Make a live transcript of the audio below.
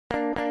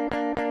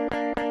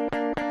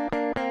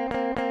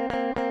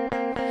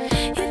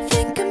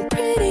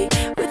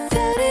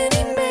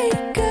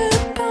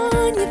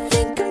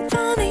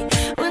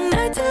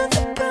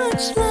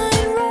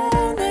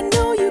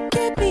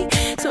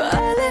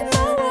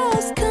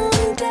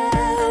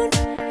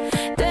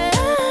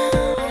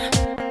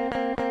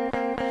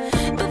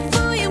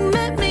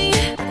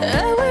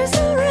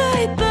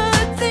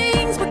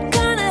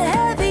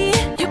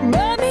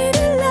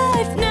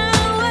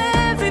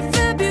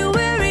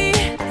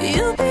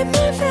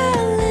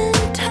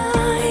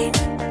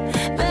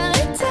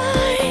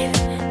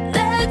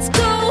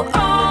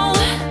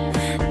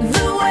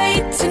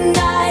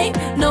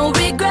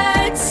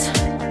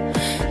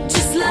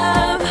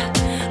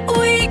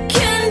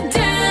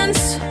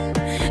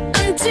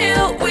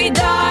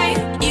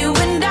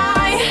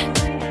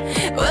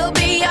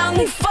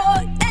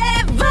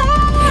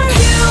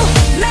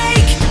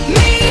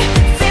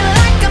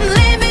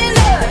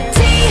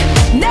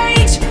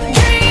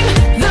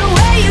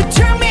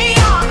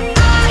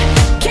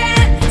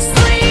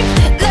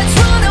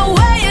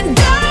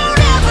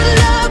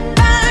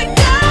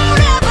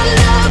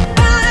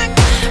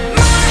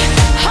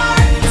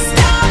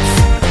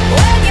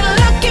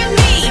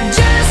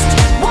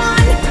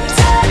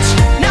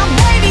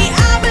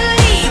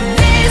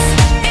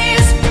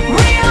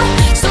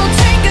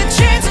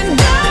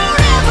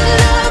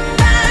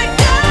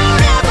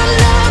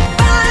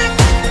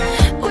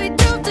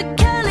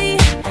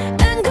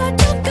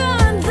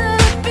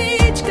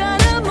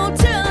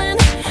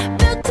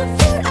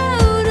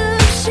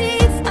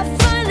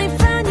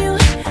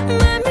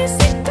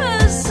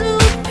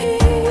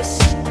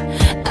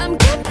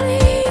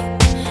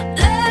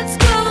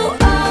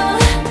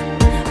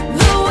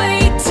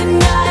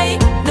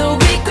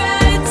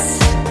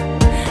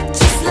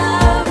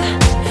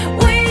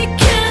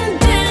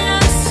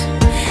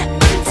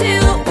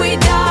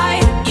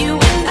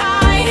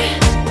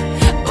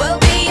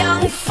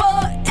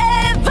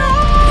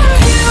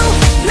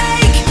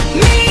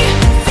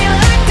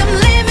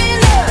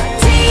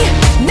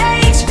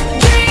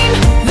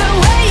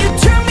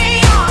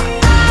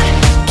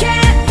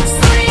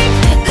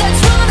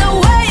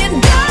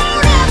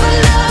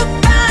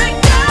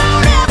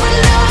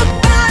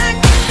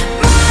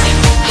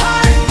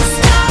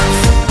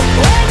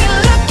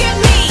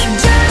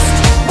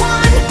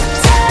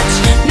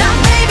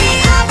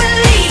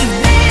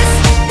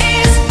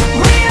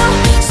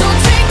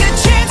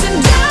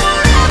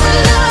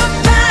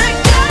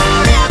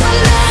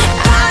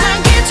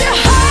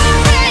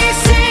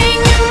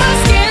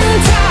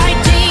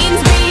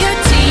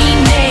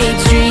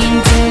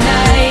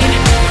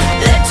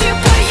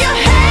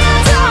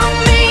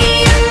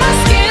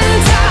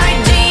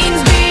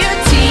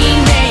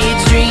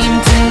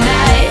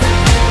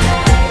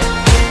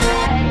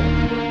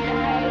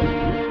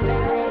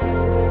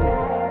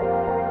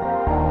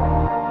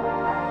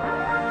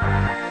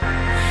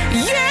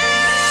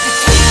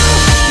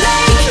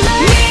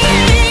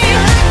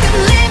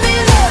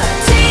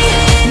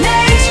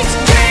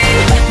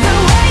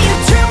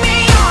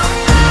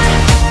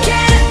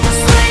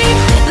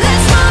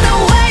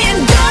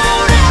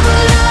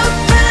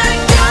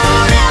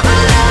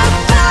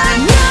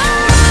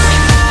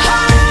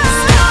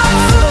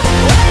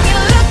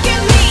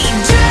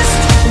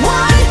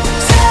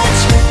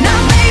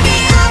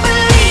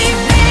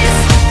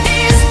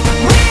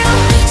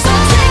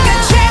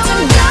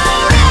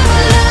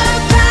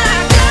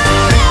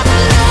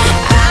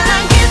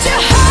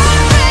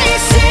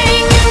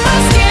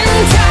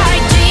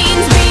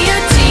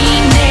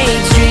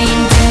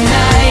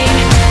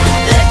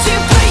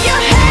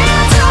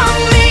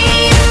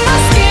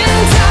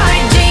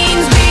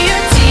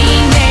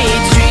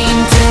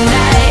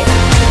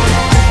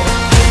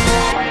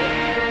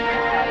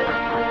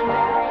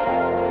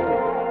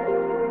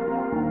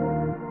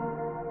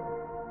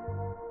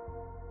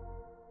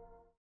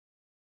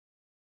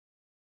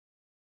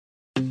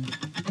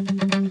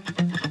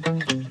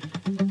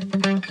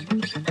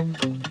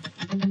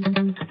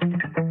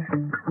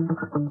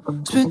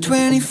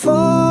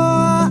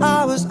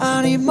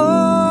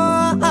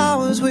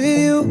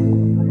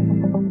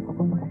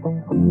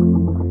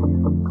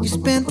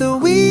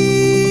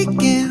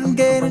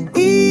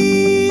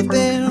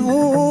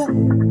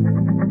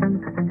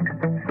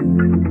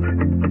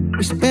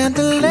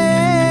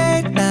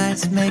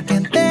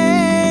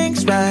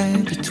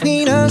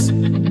between us.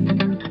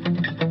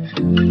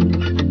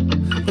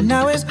 But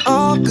now it's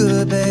all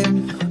good,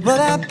 babe. Roll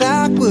that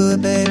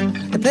backward, babe,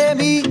 and play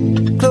me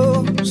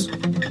close.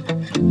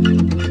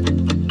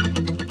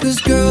 Cause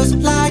girls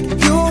like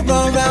you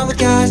run around with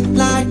guys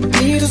like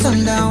me till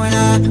sundown. When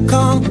I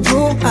come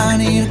through, I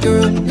need a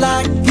girl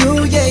like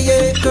you, yeah,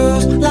 yeah.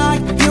 Girls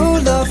like you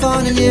love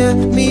fun and yeah,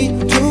 me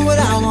do what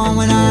I want.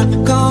 When I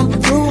come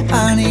through,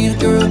 I need a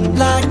girl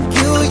like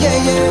you,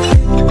 yeah, yeah.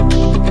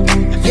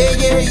 Yeah,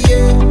 yeah,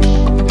 yeah.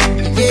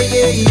 Yeah,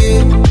 yeah,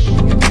 yeah.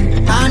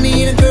 I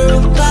need a girl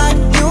like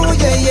you,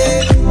 yeah, yeah.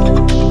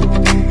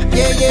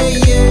 Yeah, yeah,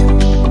 yeah.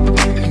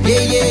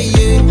 Yeah, yeah,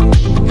 yeah.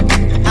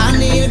 I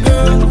need a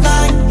girl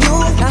like you.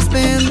 I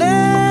spent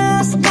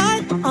last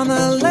night on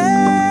the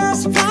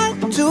last flight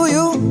to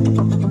you.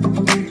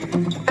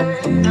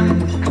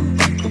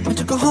 I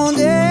took a whole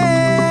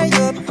day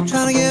up,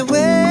 trying to get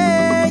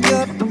way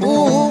up.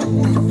 Ooh.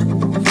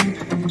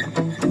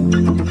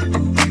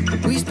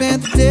 We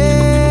spent the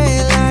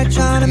daylight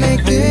trying to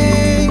make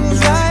things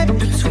right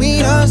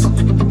between us.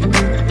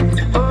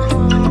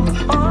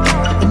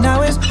 But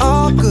now it's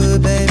all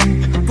good,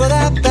 baby. Roll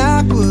that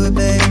backward,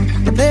 babe,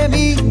 and play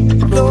me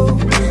close.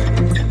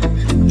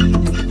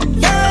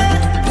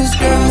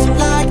 Girls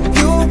like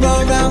you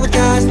roll around with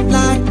guys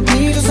like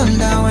me till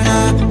sundown. When I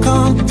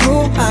come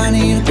through, I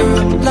need a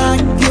girl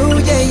like you,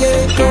 yeah,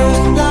 yeah.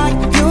 Girls like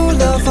you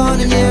love fun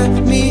and yeah,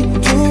 me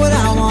do what I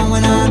want.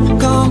 When I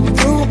come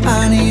through,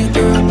 I need a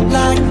girl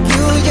like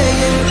you,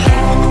 yeah, yeah.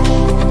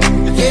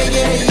 Yeah,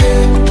 yeah,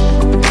 yeah.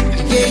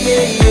 Yeah,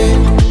 yeah, yeah.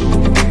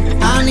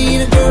 I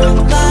need a girl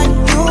like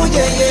you,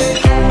 yeah, yeah.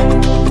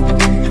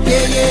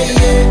 Yeah, yeah,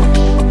 yeah.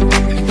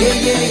 Yeah,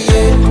 yeah,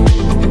 yeah.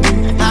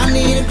 I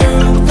need a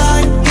girl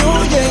like you,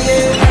 yeah,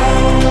 yeah.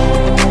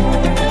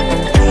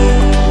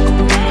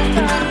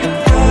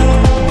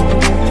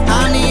 I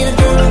need a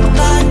girl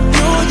like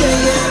you,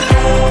 yeah, yeah.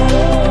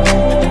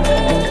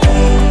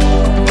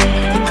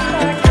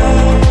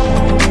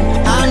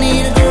 I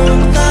need a girl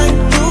like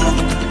you.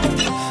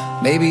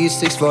 Maybe it's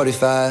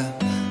 6:45.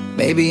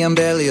 Maybe I'm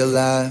barely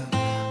alive.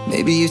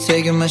 Maybe you're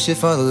taking my shit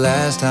for the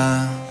last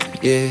time,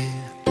 yeah.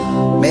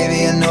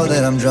 Maybe I know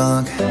that I'm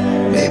drunk.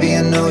 Maybe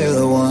I know you're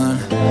the one.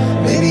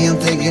 Maybe I'm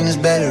thinking it's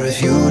better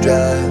if you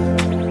drive.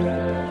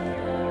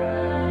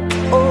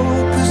 Oh,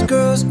 cause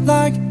girls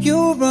like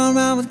you run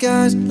around with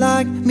guys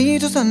like me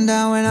till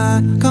sundown. When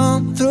I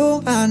come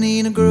through, I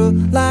need a girl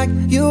like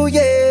you,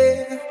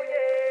 yeah.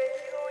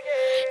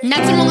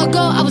 Not too long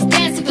ago, I was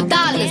dancing for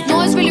dollars.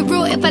 No, it's really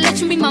real if I let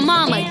you be my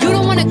mama. You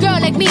don't want a girl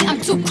like me,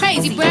 I'm too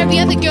crazy. For every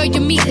other girl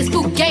you meet is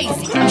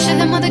fugazi. I'm sure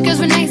them other girls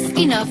were nice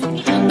enough,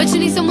 but you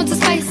need someone to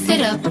spice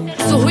it up.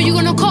 So who you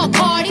gonna call?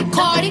 Cardi,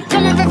 Cardi.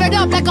 Come and rev it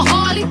up like a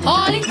Harley,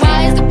 Harley. Why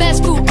is the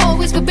best food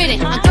always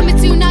forbidden? I'm coming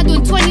to you now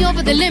doing 20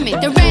 over the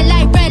limit. The red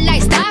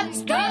light, stop.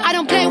 I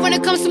don't play when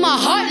it comes to my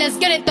heart, let's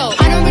get it though.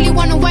 I don't really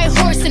want a white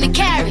horse in a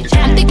carriage.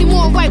 I'm thinking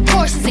more white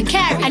horses and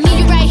carriage. I need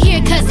you right here,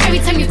 cause every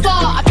time you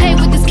fall, I play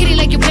with this kitty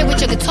like you play with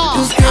your guitar.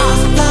 Cause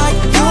girls like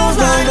you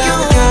run around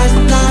with guys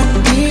like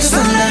me till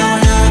sundown.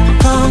 When I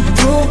come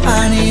through, I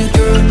need a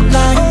girl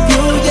like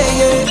you,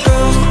 yeah, yeah.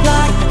 Girls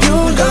like you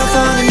love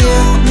fun and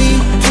yeah, me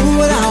do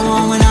what I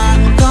want. When I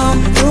come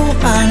through,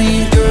 I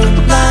need a girl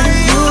like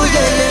you,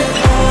 yeah, yeah.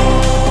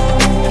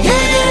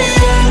 Yeah, yeah,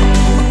 yeah.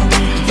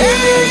 Yeah,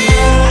 yeah,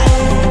 yeah.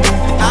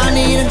 I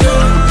need a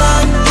girl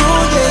like you,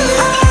 yeah,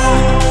 yeah.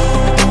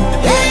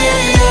 Yeah,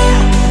 yeah, yeah.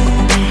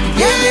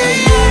 Yeah, yeah,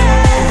 yeah.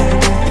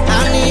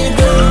 I need a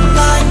girl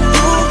like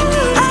you.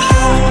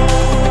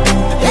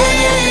 Yeah,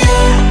 yeah,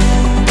 yeah.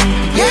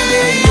 Yeah,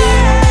 yeah,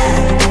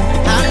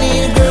 yeah. I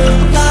need a girl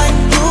like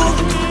you.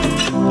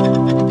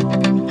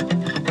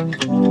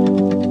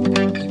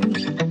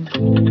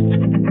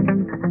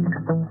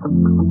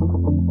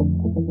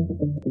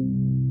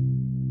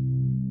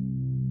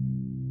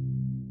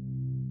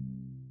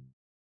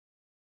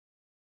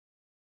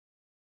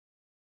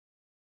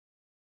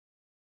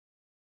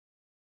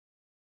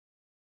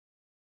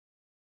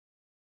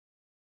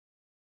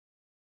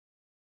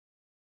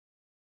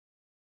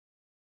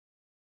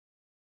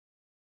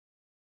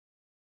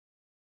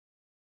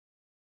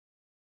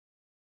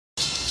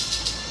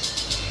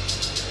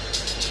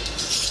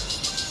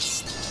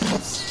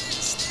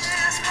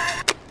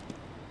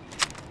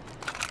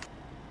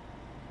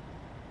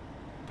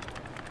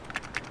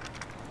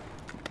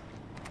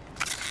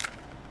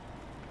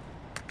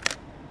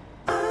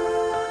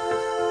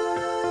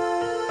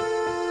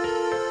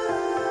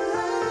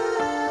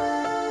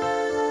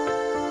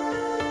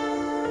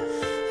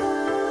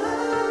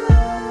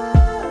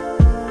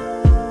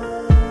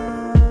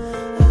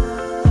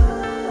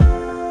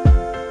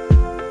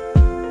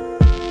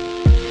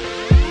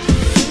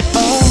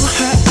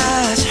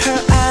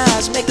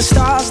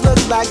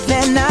 like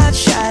they're not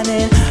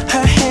shining.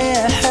 Her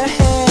hair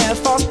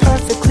falls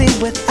perfectly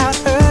without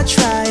her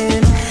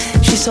trying.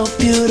 She's so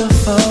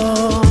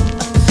beautiful,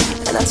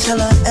 and I tell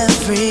her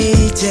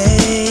every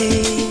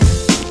day.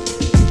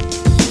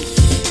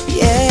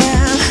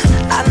 Yeah,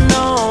 I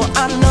know,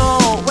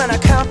 when I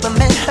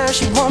compliment her,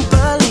 she won't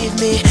believe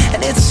me.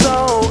 And it's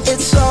so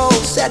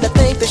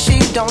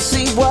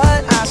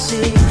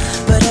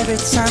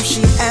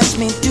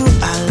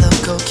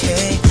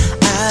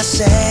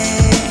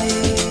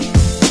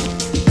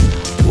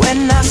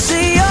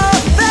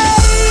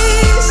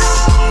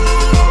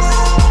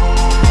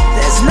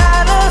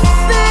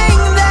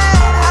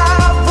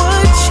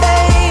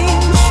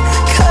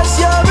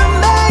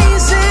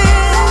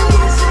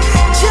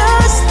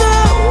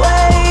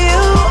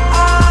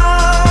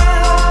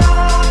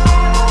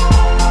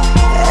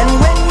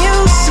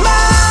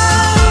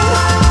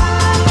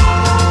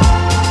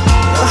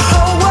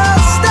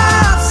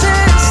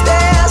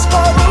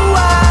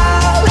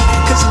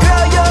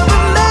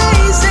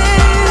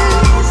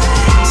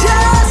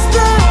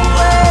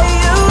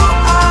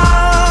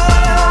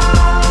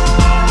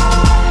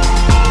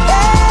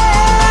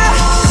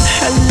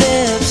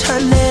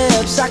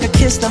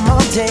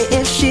day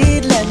if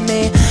she'd let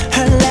me.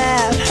 Her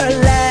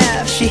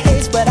laugh, she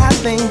hates but I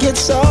think it's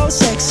so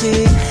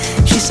sexy.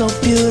 She's so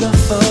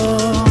beautiful,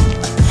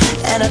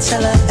 and I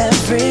tell her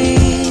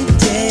every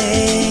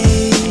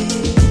day.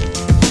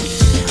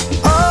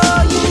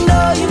 Oh, you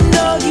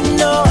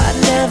know I'd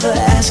never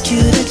ask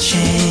you to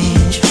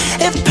change.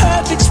 If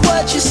perfect's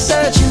what you're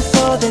searching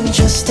for, then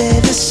just stay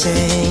the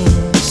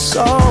same.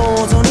 So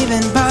don't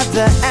even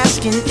bother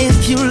asking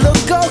if you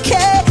look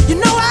okay. You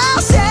know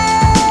I'll say,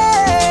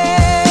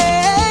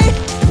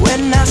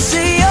 when I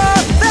see your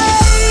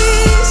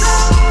face,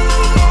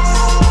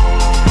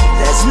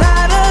 there's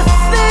not a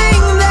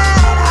thing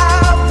that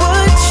I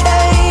would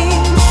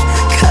change.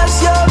 'Cause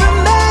you're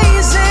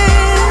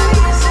amazing,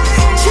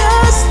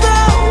 just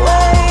the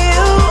way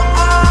you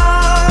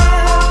are.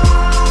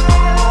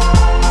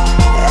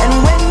 And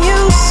when you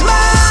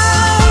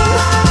smile,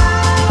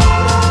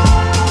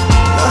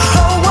 the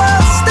whole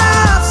world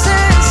stops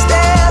and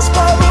stares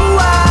for a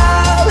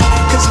while.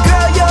 'Cause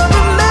girl, you're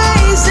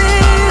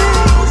amazing,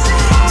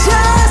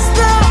 just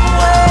the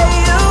way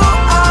you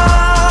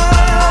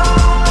are.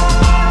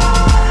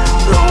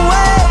 The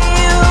way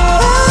you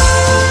are.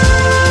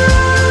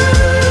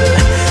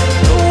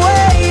 The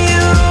way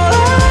you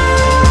are.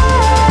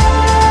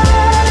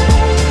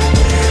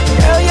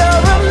 Girl,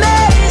 you're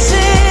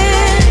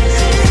amazing,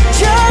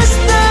 just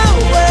the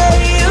way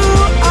you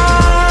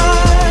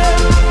are.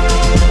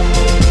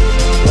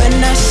 When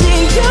I see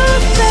your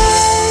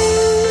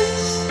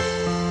face,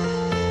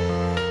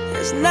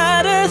 there's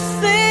not a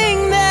thing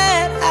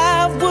that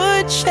I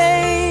would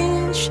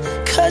change.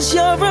 'Cause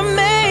you're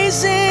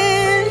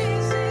amazing,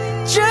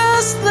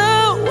 just the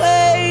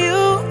way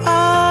you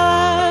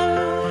are.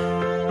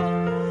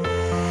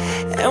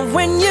 And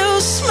when you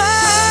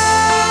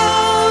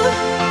smile,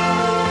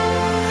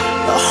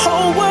 the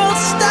whole world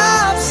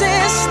stops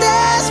and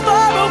stares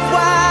for a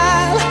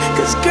while.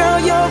 'Cause girl,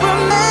 you're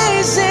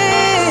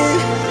amazing,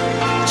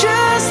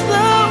 just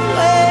the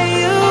way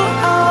you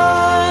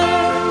are.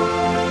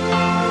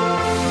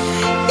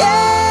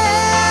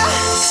 Yeah.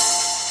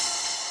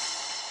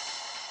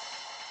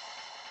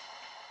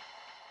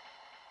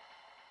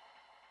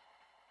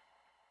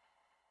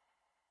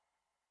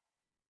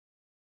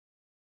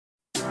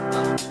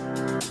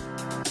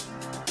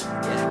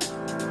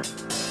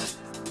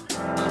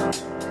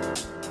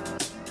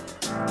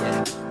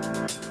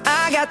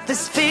 I got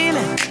this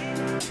feeling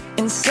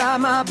inside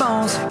my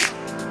bones.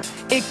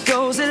 It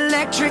goes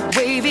electric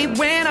wavy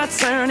when I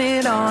turn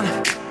it on.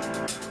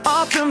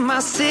 Off from my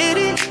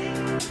city,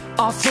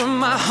 off from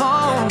my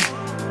home.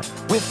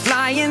 We're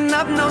flying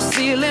up, no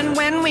ceiling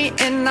when we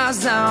in our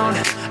zone.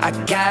 I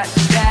got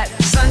that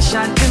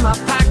sunshine in my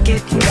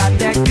pocket, got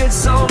that good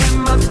soul in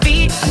my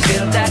feet. I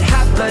feel that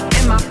hot blood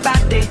in my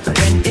body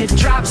when it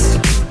drops.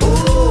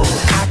 Ooh,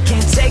 I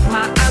can't take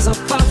my eyes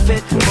off of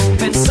it,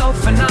 moving so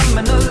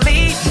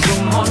phenomenally.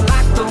 You're more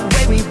like the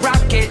way we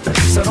rock it,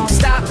 so don't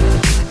stop.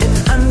 And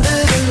under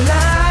the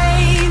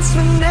lights,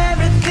 when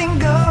everything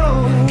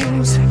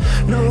goes,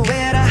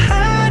 nowhere to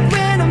hide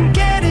when I'm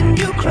getting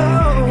you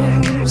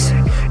close.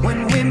 When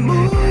we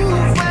move,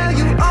 well,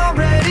 you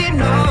already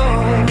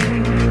know.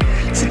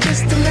 So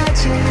just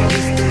imagine,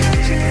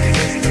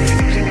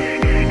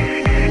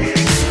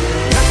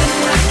 nothing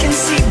I can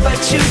see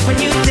but you when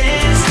you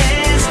dance,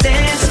 dance,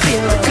 dance.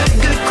 Feel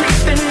good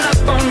creeping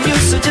up on you.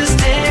 So just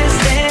dance,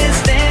 dance,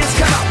 dance.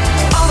 Come on,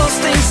 all those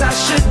things I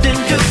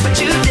shouldn't do, but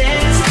you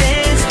dance,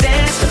 dance,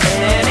 dance.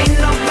 And ain't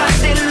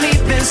nobody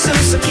leaving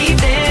soon, so keep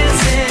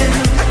dancing.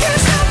 I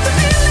can't stop the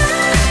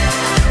feeling.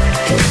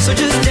 So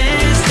just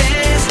dance,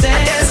 dance, dance.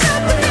 I can't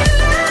stop the feeling.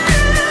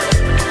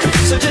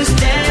 So just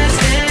dance,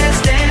 dance,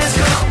 dance.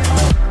 Come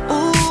on.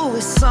 Ooh,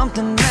 it's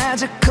something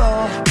magical.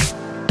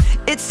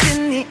 It's in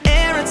the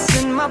air, it's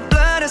in my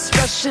blood, it's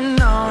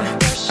rushing on.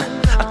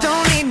 I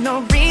don't need no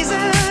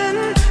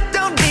reason,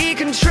 don't need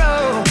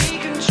control.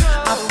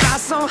 I fly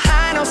so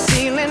high, no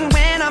ceiling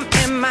when I'm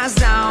in my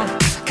zone.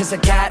 'Cause I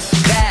got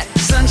that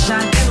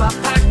sunshine in my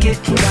pocket,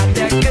 got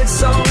that good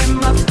soul in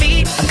my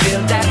feet. I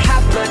feel that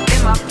hot blood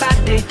in my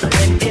body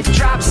when it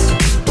drops.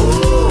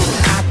 Ooh,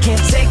 I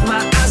can't take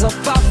my eyes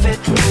off of it,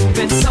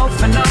 moving so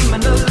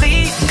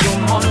phenomenally.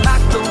 You're more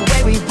like the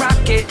way we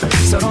rock it,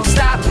 so don't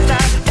stop.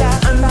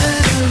 Under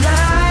the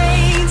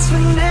lights,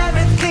 when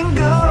everything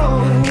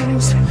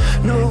goes,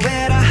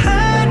 nowhere to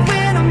hide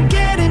when I'm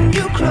getting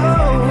you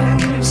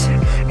close.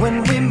 When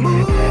we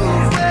move,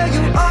 well,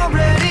 you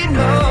already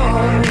know.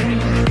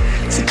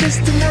 So just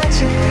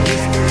imagine,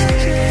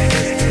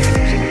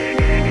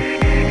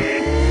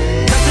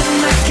 nothing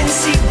I can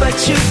see but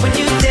you when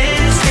you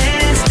dance,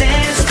 dance,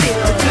 dance. Feel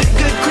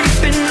good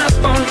creeping up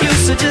on you.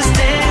 So just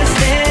dance,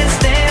 dance,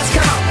 dance.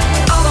 Come on,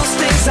 all those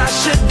things I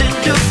shouldn't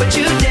do, but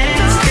you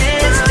dance,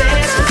 dance,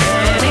 dance.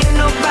 And ain't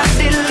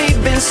nobody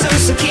leaving soon,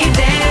 so keep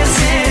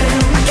dancing.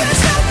 I can't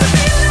stop the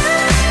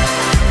feeling.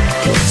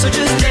 So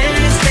just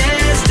dance,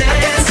 dance, dance. I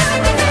can't stop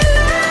the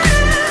feeling.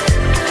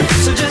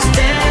 So just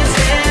dance,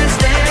 dance,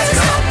 dance. I can't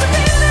stop the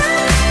feeling.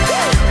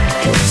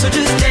 So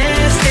just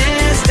dance,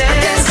 dance, dance.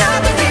 I can't stop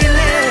the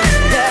feeling.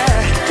 Yeah.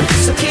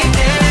 So keep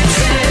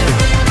dancing.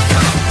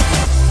 Come on.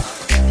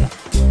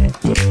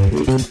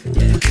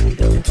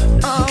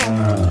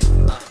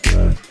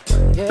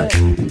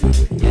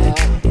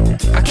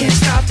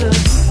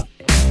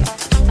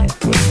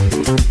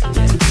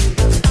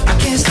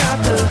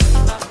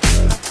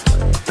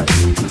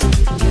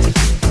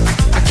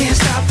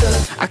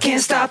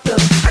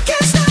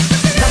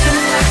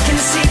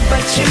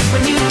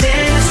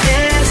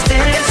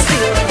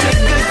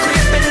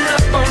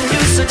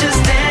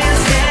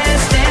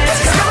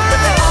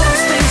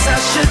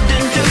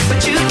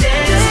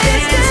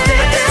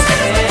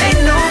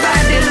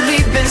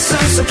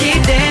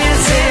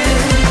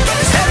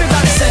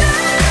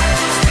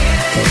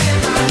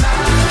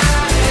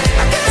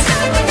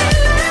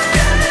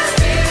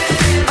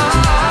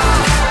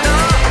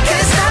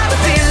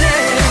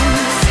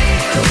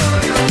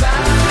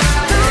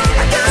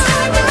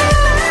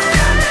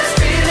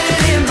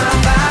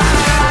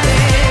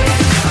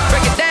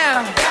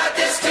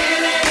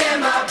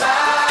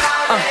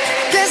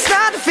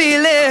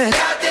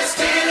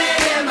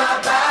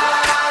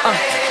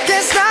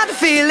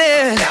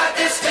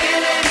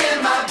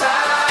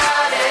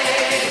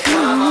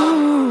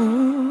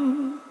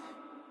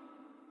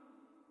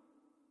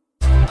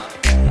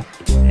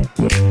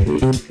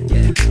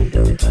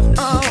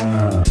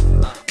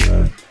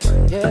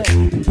 Yeah,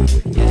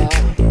 yeah.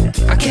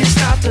 I can't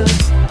stop the.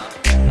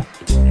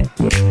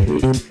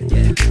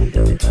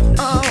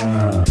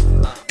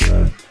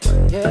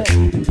 Yeah, yeah,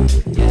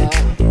 yeah.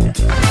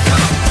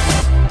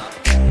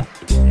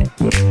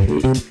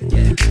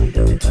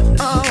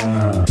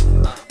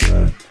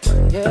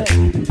 Yeah,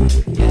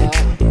 yeah.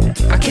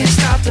 I can't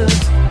stop the.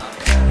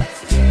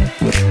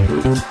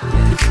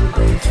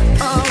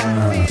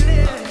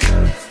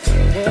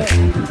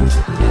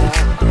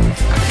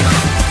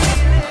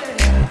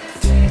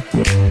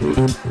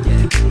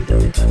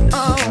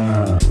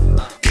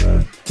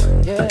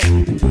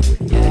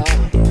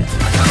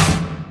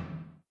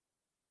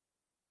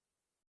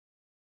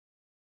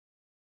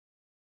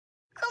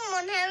 Come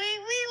on, Harry,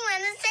 we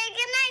want to say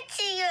goodnight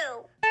to you.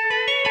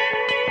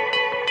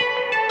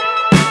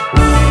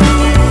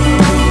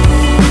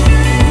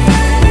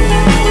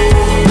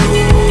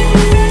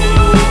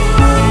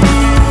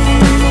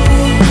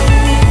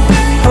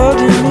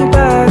 Holding me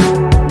back,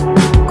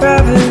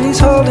 gravity's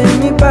holding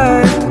me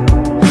back.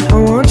 I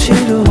want you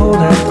to hold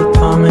out the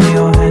palm of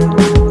your hand.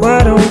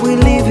 Why don't we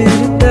leave it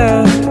at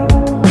that?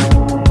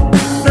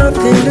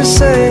 Nothing to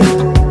say,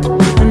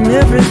 and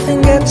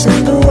everything gets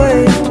in the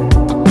way.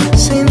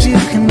 Seems you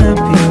cannot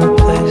be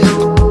replaced,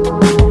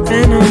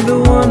 and I'm the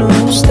one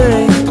who'll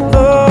stay.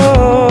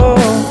 Oh,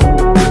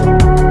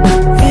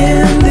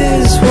 in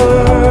this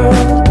world,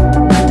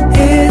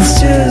 it's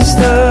just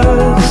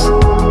us.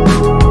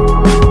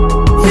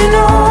 You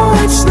know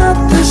it's not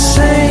the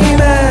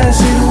same as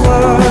it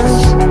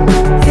was.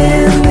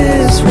 In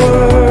this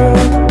world,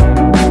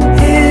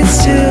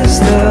 it's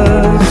just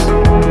us.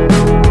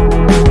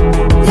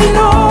 You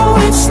know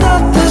it's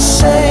not the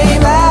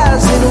same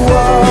as it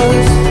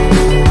was.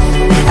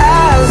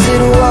 As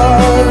it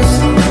was.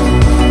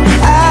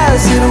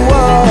 As it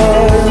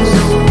was.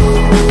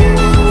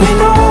 You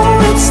know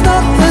it's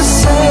not the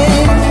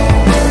same.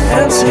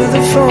 Answer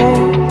the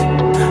phone.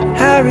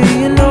 Harry,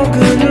 you're no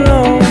good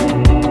alone.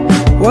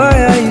 Why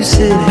are you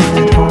sitting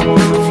at home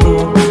on the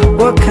floor?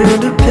 What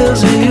kind of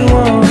pills are you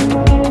on?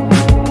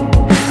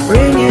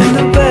 Ringing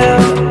the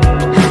bell,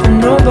 and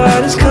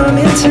nobody's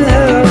coming to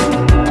help.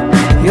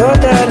 Your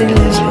daddy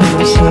lives by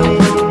himself.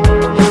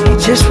 He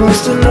just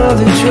wants to know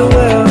that you're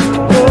well.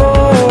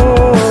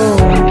 Oh,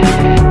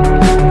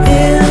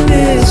 in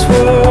this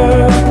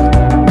world,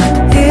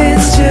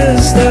 it's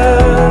just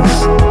us.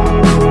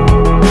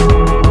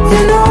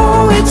 You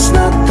know it's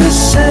not the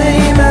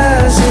same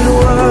as it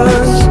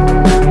was.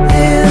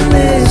 In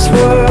this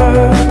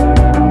world,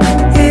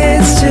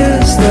 it's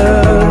just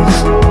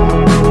us.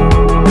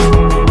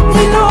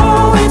 You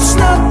know it's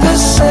not the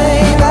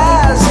same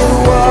as it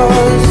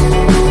was.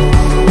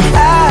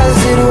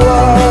 As it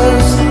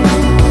was.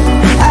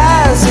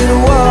 As it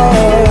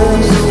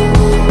was.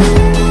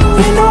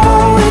 You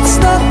know it's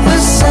not the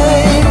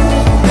same.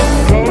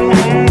 Go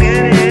home,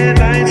 get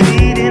headlines,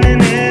 feed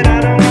internet. I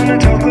don't wanna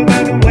talk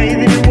about the way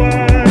that it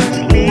was.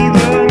 Leave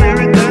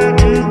America,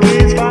 2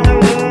 kids follow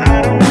her.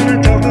 I don't wanna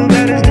talk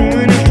about us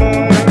doing it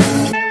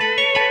first.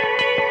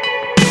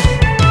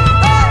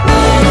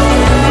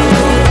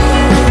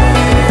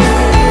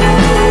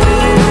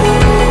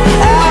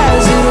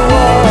 As it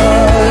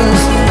was.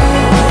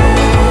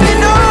 You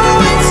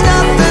know it's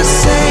not the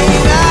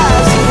same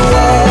as it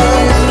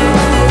was.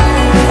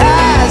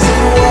 As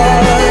it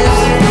was.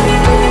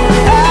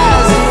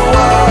 As it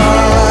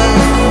was.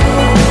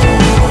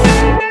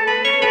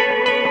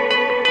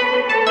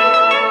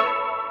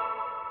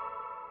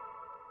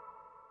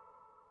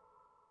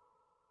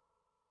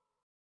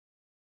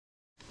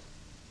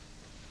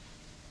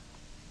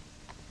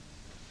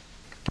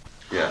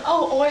 Yeah.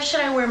 Oh, or should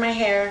I wear my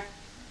hair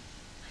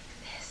like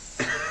this?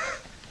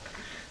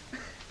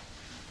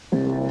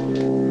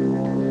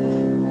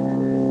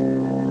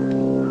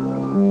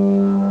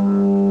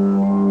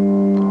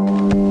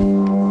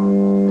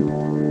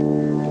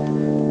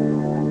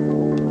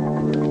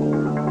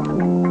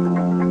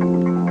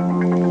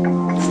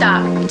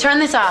 Stop. Turn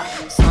this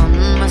off.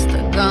 Something must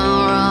have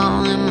gone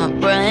wrong in my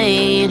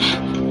brain.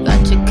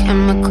 Got your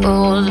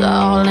chemicals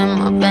all in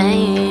my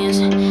veins.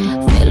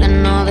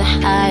 Feeling all the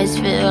highs,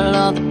 feel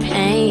all the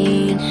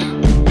pain.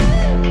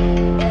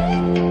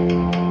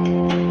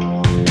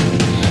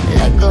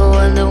 Let go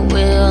of the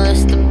wheel,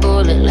 it's the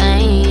bullet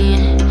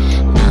lane.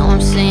 Now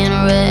I'm seeing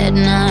red,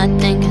 not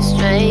thinking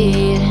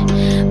straight.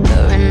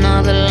 Blurring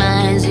all the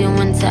lines, you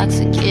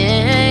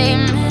intoxicate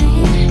me.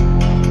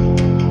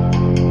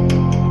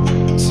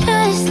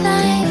 Just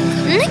like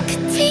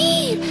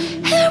nicotine,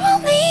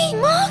 heroin,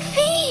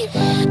 morphine.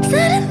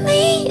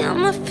 Suddenly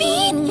I'm a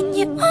fiend, and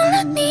you're all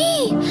I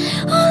need,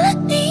 all I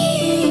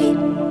need.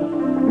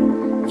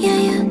 Yeah,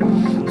 yeah,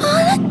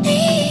 all I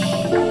need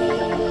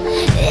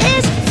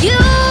is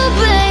you,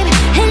 babe.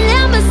 And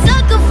I'm a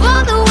sucker for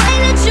the way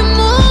that you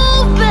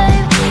move,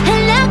 babe.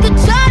 And I could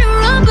try to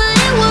run, but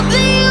it would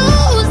be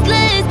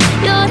useless.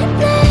 You're to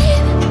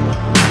blame.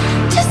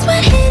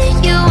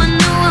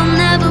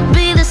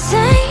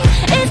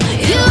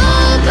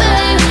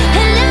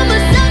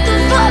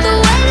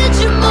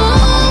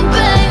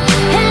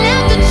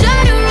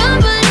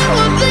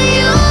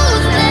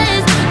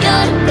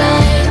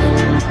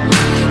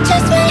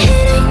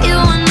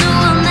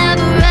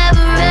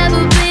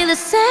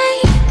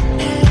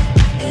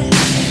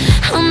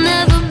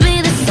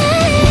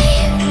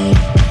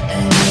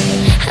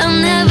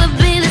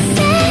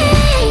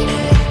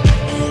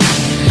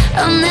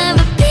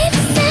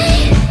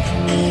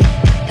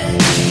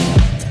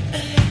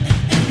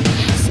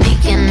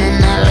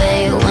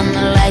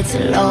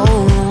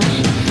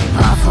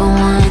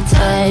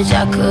 knowledge,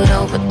 I could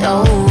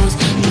overdose.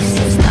 You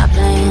said stop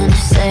playing it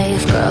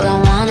safe, girl,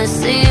 I wanna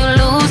see you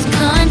lose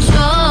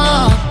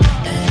control.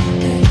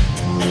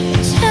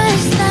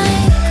 Just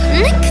like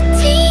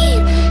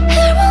nicotine,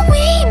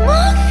 heroin,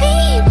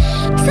 morphine.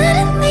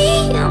 Suddenly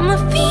I'm a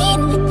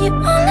fiend when you're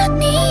all I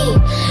need,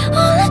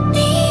 all I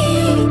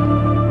need.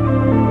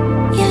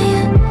 Yeah,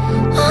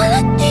 yeah, all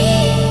I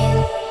need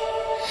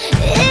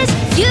is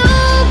you,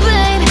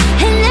 babe.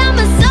 And I'm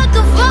a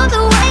sucker for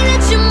the way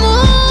that you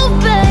move,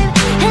 babe.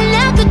 And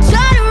I could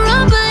try to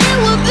run, but it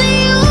would be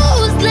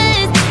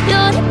useless.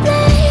 You're to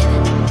blame.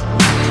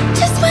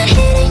 Just by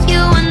hitting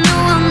you, I know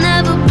I'll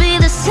never be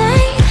the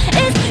same.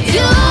 It's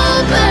you,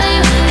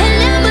 babe. And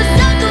I'm a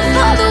sucker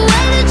for the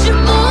way that you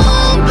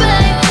move,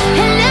 babe.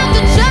 And I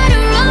could try to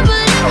run,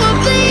 but it would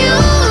be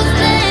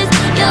useless.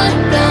 You're to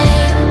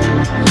blame.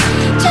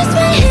 Just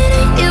by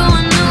hitting you,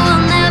 I know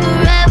I'll never,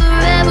 ever,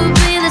 ever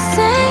be the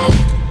same.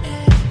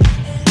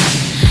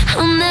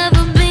 I'll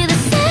never be the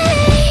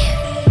same.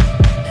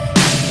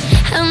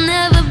 I'll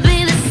never be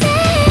the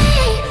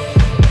same.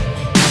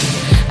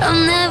 I'll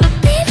never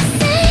be the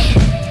same.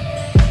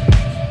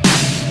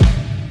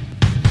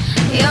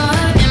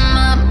 You're in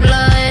my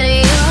blood,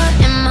 you're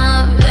in my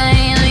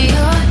vein,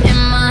 you're in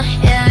my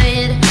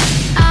head.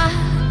 I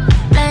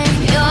blame.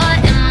 You're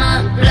in my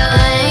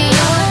blood,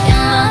 you're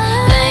in my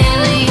vein,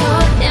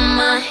 you're in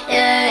my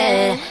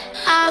head.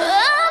 I'm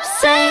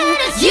saying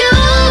you,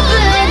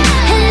 babe.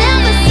 And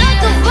I'm a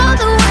sucker for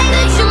the way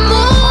that you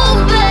move,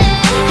 babe.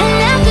 And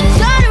I could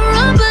try to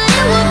run, but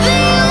it would be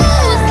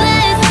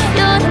useless.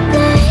 You're to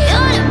blame,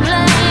 you're to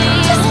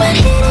blame. Just by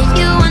hitting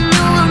you, I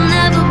know I'll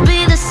never be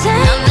the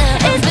same.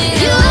 It's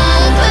you,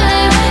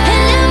 babe.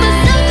 And I'm a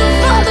sucker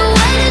for the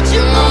way that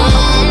you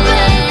move,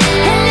 babe.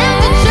 And I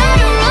could try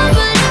to run,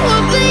 but it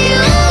would be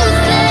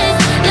useless.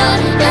 You're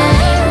to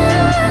blame.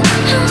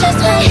 Just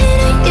by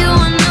hitting you,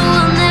 I know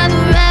I'll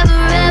never, ever,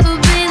 ever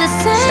be the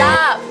same.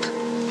 Stop.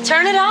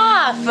 Turn it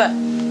off.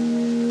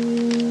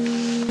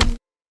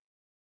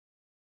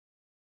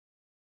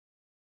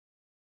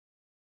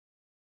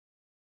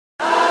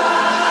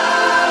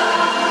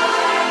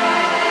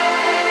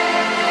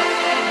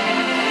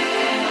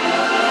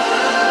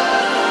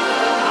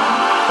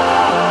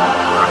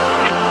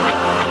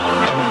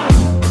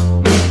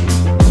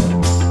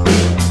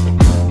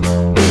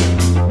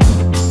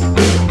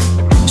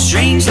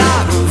 Strange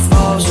light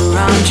revolves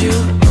around you.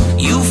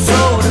 You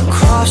float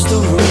across the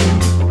room.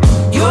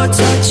 Your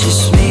touch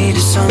is made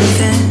of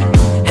something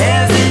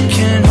heaven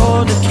can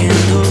hold a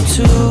candle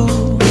to.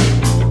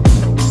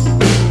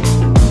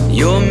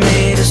 You're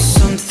made of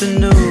something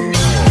new.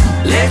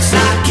 Let's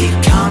not get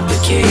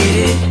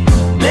complicated.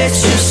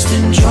 Let's just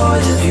enjoy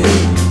the view.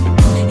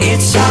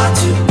 It's hard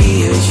to be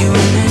a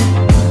human.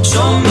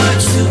 So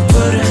much to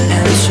put an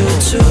answer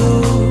to.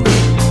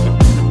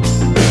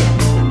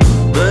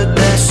 But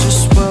that's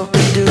just what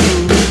we do.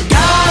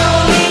 God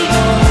only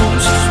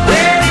knows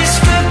where this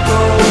could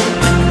go.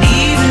 And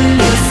even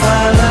if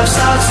our love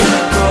starts to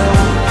grow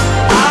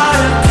out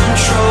of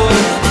control,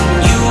 and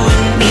you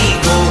and me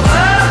go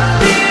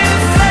up in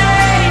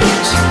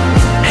flames,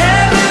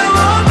 heaven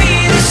won't be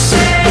the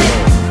same.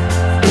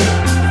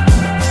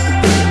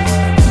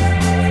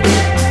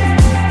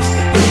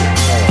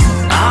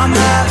 I'm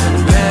having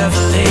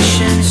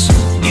revelations.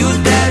 You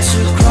dance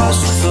across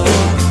the floor.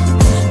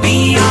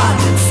 Beyond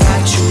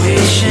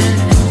infatuation,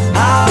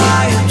 how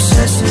I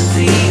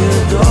obsessively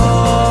adore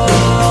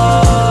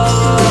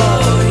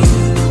you.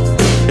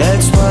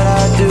 That's what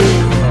I do.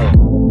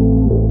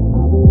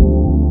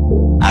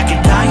 I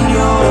could die in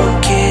your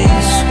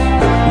kiss.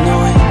 No,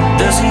 it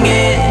doesn't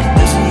get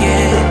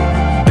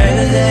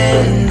better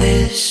than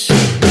this.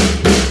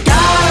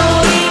 God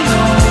only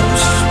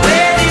knows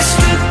where this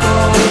could go.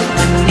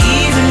 And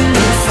even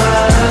if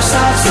our love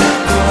starts to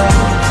grow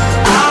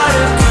out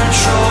of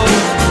control,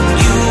 and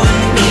you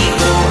and me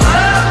go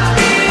up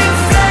in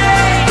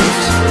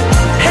flames,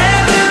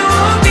 heaven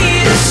won't be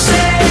the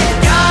same.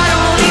 God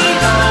only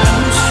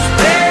knows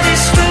where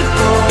this could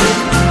go.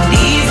 And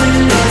even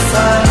if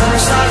our love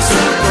starts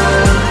to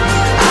grow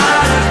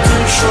out of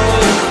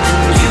control,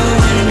 and you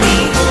and me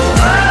go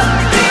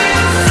up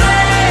in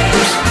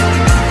flames,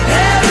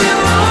 heaven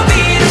won't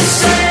be the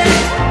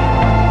same.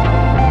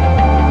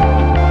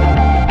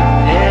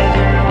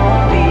 Heaven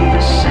won't be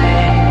the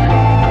same.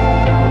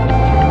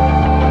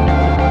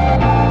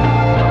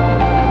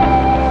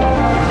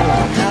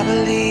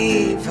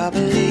 I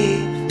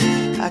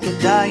believe I could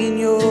die in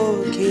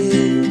your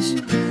kiss.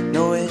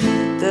 No, it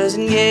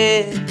doesn't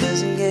get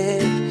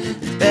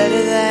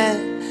better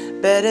than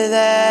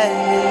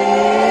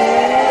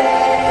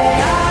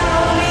God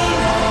only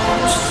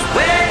knows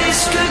where this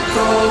could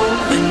go.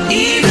 And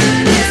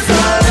even if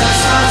our love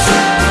starts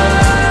to grow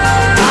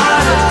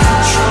out of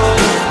control,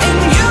 and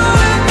you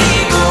and me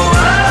go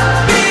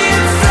up in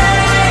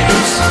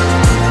flames,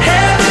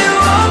 heaven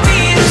won't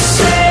be the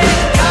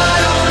same.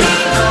 God only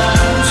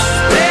knows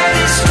where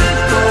this could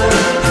go.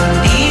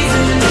 And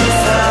even if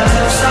our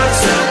love starts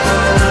to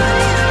grow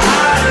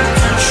out of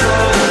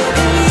control,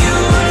 and you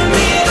and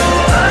me go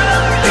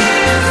up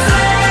in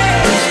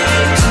flames,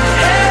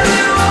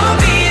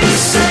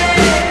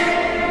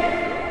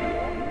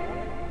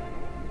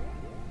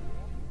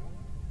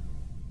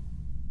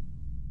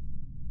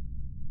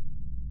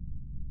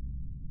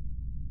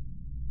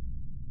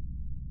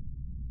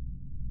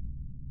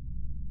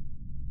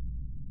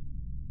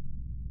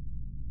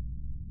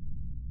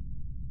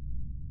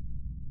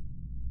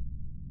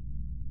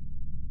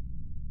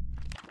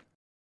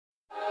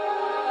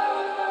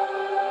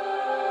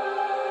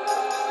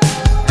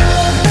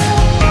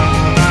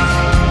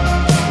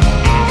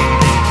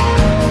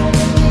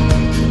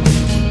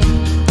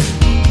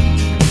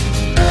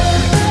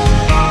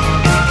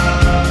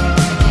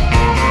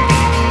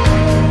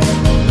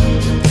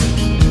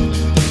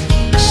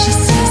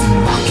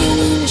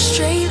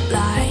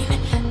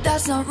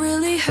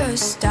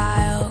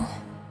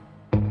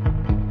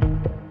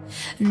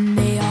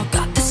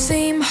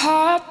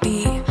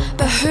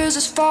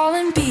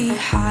 falling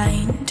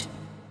behind.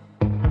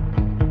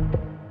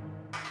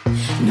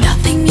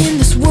 Nothing in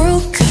this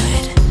world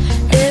could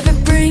ever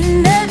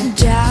bring them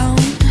down.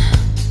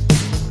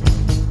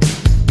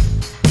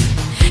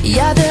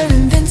 Yeah, they're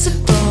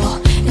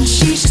invincible, and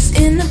she's just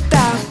in the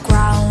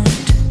background.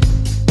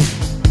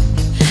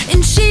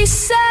 And she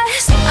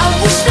says, I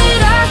wish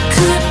that I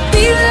could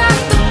be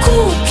like the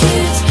cool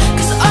kids,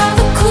 'cause all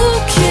the cool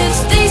kids,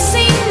 they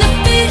seem to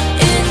fit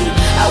in.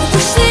 I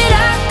wish that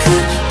I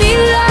could be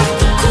like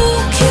the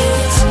cool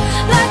kids,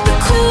 like the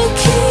cool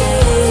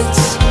kids.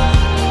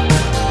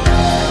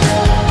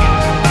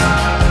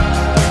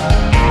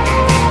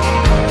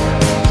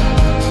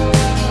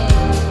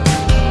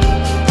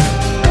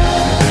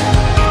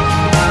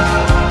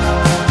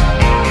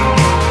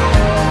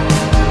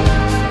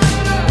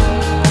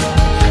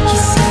 He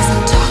says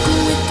I'm talking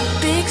with a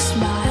big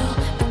smile,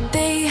 but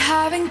they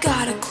haven't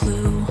got a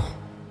clue.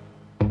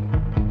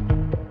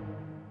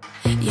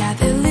 Yeah,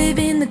 they're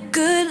living the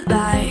good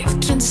life,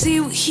 can't see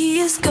what he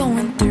is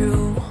going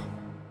through.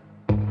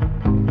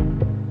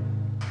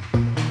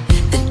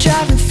 They're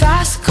driving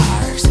fast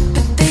cars,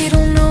 but they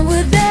don't know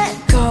where they're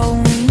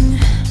going.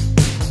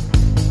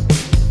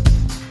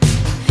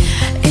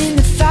 In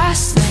the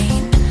fast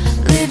lane,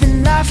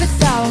 living life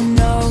without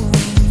knowing.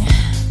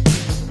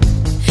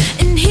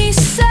 And he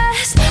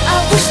says, I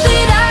wish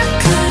that I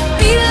could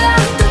be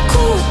like the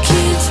cool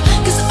kids,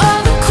 'cause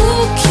all the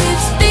cool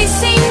kids, they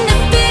seem to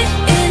fit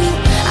in.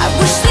 I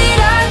wish that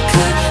I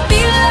could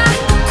be like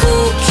the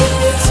cool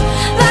kids,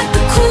 like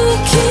the cool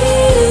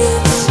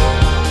kids.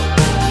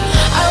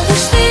 I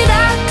wish that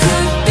I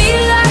could be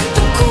like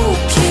the cool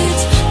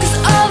kids, 'cause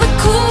all the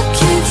cool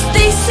kids,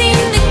 they seem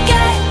to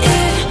get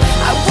it.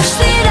 I wish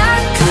that I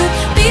could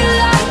be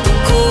like the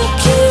cool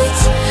kids,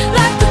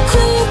 like the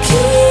cool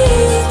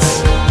kids.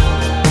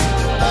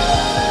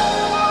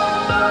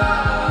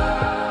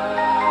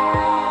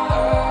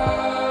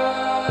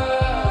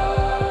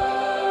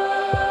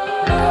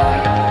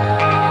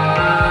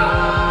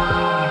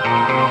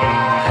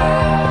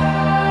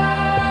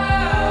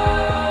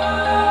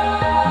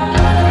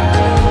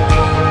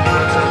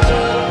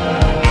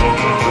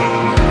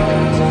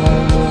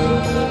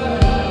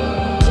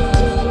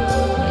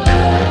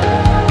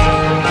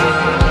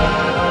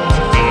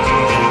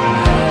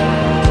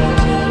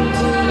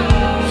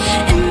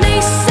 And they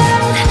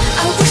said,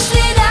 I wish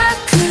that I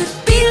could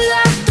be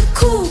like the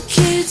cool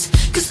kids,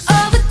 'cause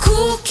all the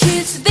cool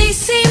kids, they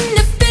seem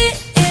to fit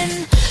in.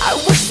 I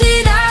wish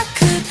that I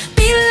could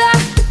be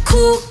like the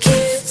cool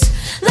kids,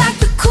 like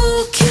the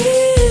cool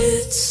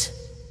kids.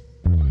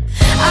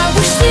 I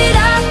wish that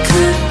I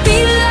could be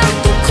like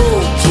the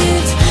cool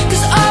kids,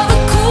 'cause all the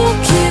cool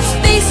kids,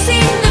 they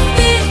seem to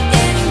fit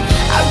in.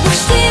 I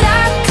wish that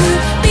I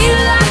could be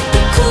like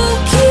the cool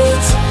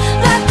kids,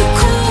 like the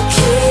cool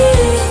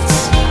kids.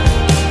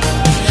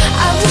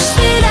 I wish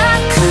that I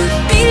could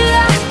be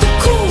like the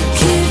cool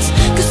kids,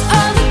 'cause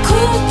all the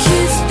cool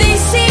kids, they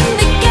seem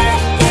to get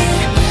it.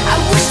 I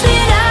wish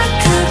that I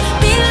could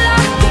be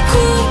like the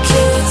cool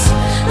kids,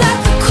 like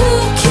the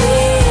cool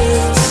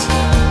kids.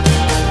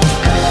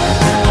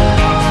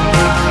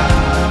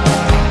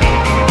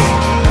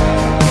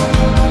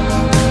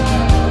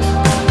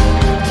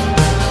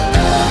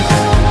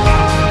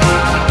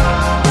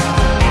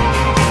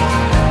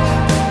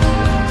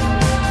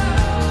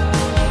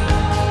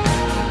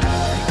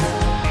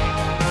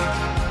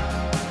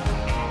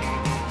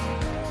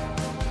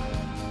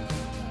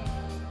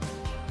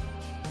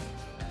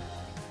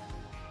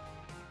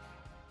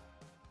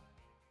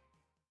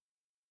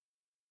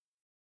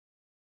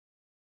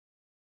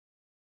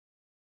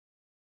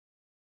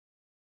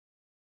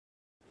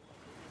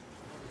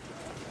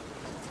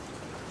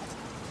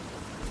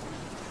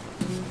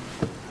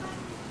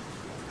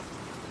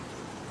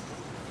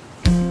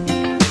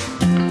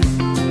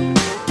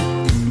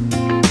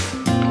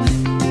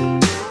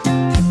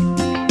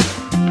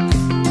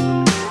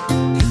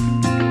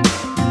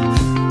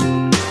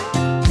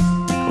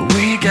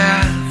 We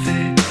got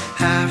the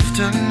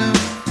afternoon.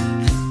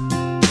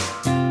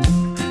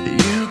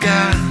 You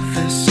got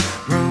this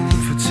room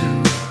for two.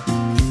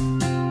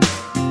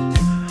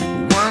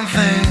 One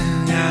thing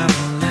I've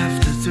left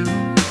to do.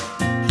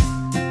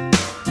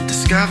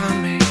 Discover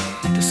me,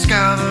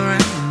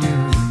 discovering you.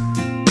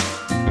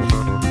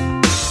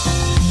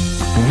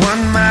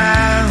 1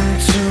 mile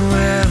to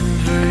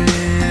every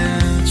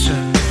inch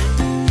of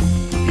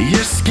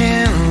your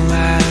skin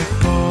like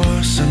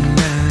porcelain.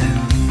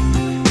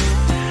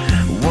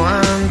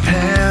 One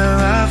pair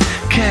of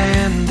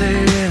candy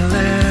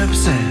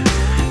lips and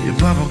your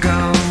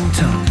bubblegum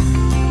tongue.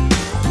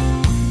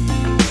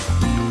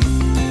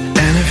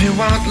 And if you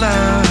want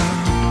love,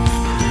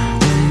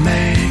 we'll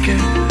make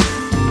it.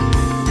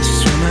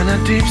 Swim in a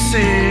deep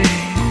sea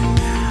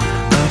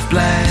of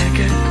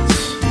blankets.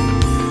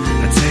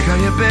 Take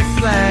all your big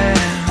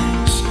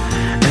plans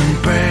and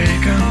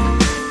break them.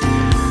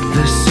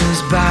 This is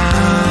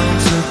bound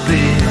to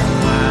be a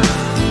while.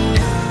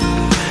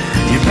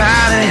 Your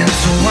body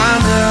is a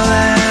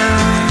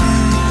wonderland.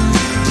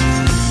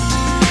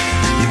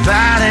 Your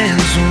body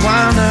is a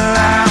wonder.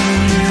 I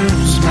will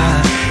use my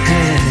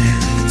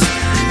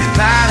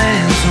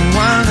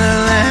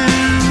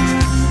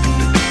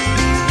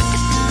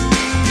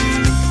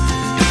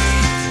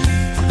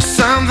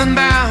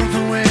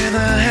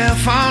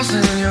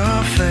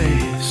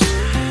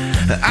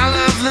I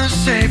love the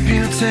shape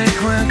you take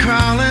when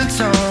crawling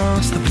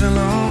towards the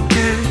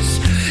pillowcase.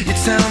 You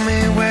tell me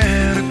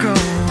where to go,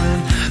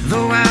 and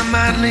though I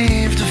might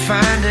leave to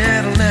find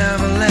it, I'll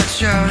never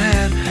let your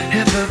head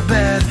hit the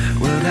bed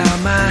without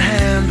my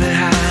hand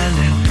behind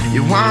it.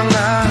 You want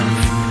love,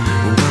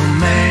 we'll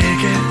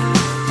make it.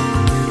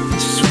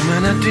 Swim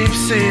in a deep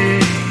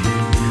sea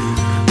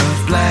of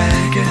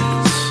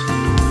blankets.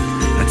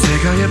 I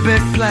take all your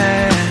big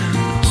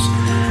plans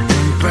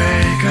and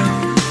break them.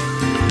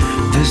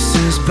 This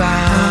is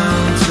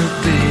bound to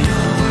be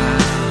a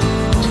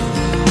while.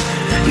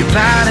 Your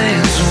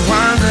body's a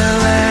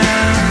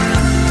wonderland.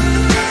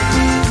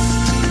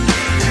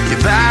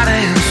 Your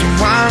body's a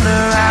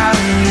wonder. I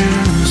don't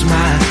use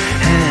my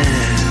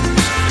hands.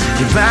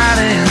 Your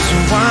body's a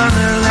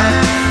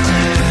wonderland.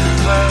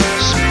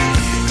 Never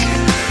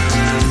speaking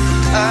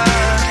again.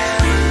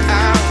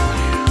 I don't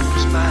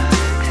use my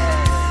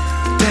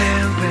hands.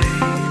 Damn, baby,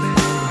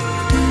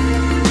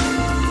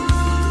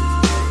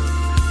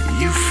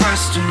 you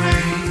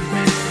frustrate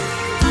me.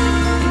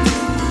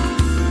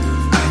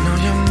 I know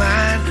you're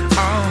mine,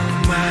 all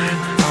mine,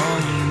 all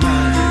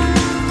mine.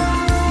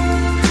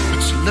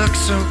 But you look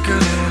so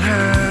good, it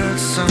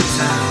hurts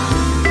sometimes.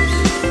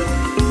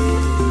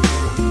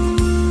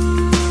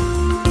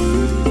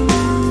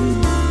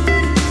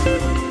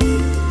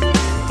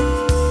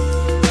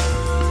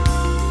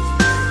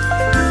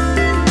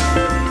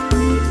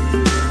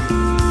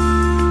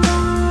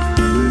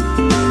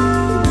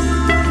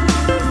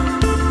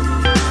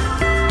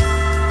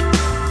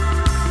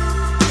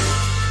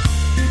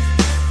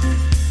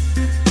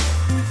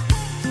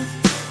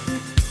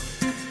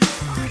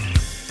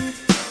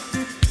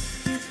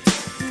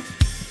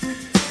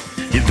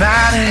 Your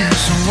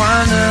body's a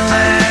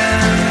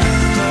wonderland.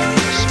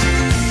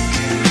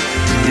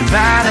 Your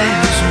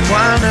body's a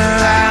wonder.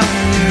 I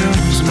don't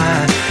use my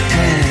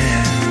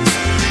hands.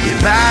 Your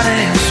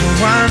body's a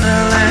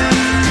wonderland.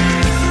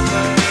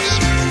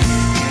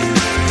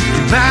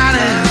 Your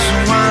body's a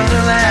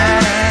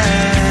wonderland.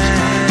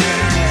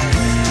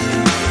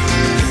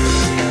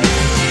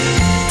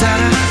 Da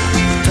da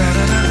da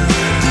da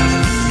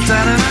da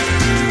da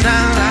da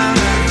da.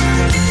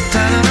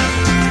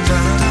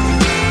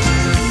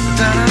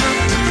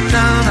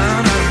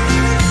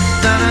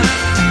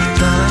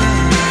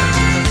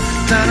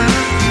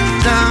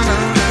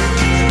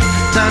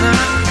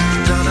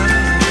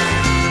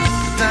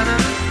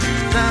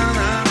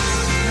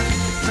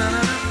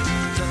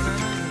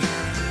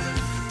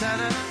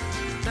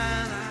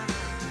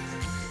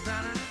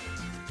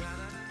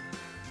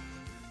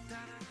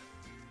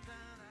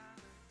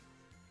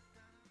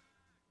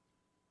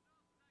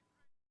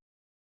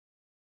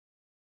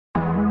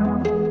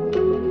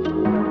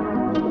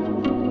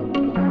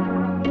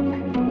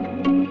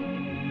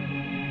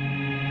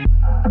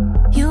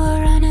 You were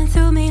running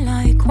through me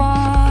like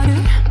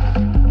water.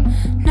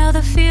 Now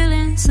the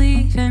feeling's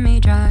leaving me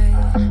dry.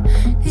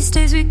 These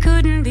days we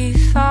couldn't be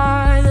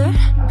farther.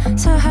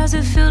 So how's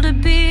it feel to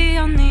be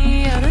on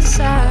the other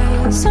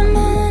side? So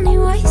many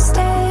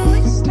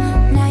wasted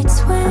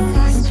nights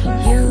with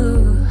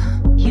you.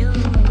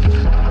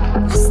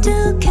 I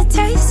still can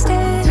taste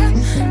it.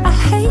 I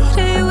hate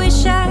it,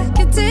 wish I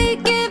could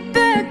take it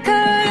back.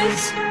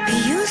 'Cause we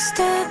used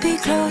to be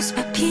close,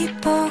 but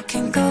people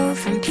can go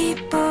from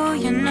people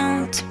you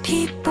know to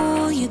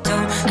people you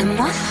don't. And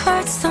what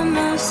hurts the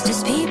most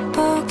is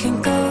people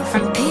can go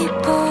from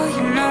people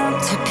you know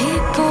to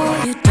people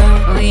you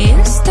don't. We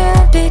used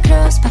to be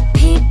close, but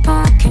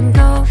people can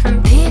go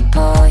from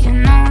people you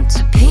know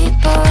to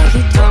people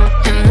you don't.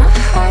 And what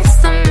hurts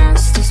the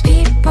most is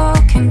people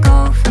can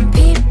go from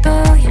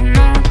people you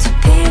know to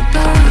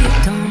people you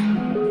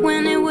don't.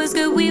 When it was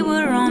good we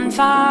were on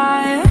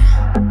fire.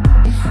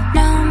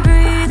 Now I'm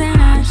breathing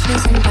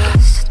ashes and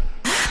dust.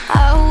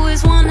 I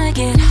always wanna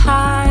get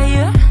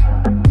higher.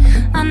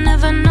 I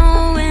never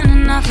know when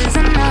enough is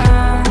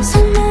enough. So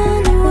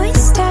many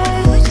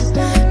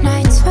wasted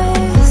nights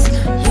with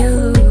you.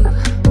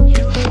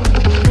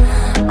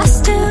 I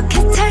still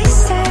can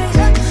taste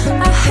it.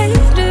 I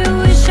hate it,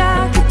 wish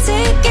I could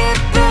take it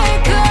back.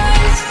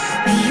 'Cause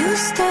we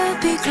used to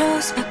be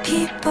close, but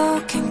people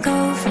can go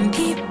from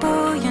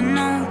people you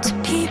know to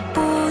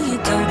people you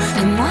don't.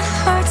 And what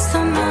hurts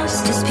the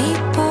most is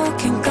people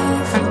can go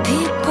from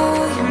people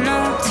you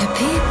know to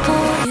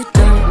people you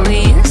don't. We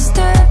used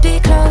to be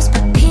close,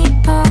 but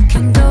people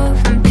can go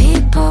from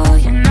people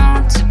you know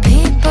to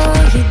people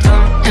you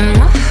don't. And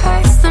what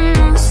hurts the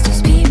most is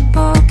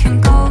people can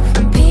go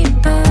from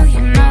people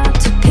you know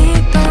to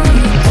people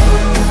you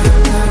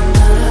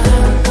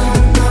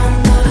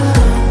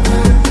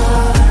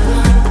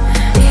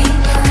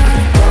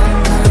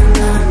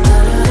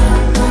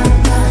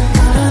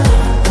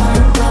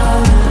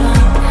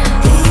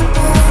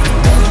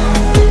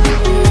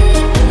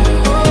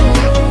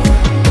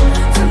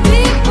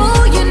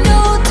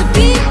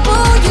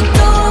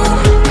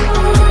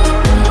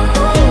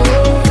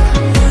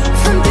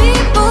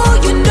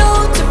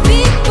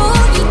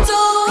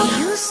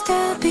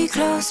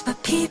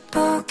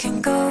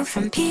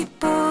from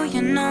people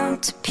you know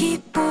to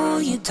people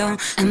you don't.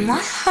 And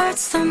what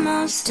hurts the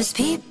most is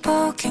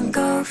people can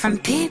go from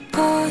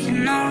people you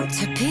know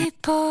to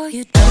people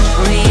you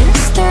don't. We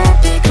used to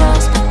be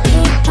close, but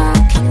people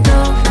can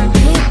go from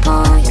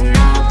people you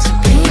know to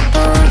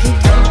people you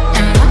don't.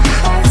 And what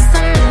hurts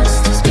the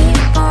most is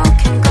people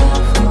can go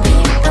from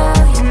people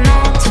you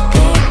know to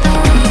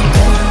people you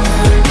don't.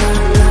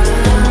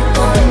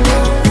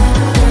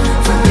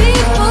 From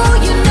people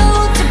you know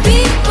to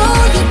people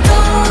you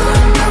don't.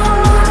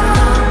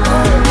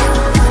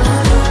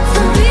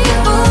 From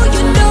people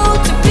you know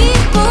to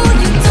people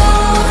you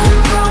don't.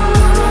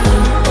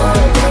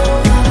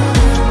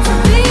 From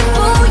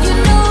people you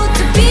know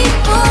to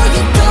people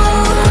you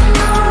don't.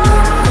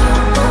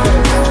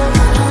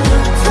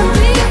 From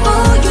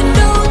people you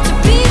know to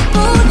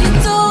people you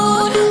don't.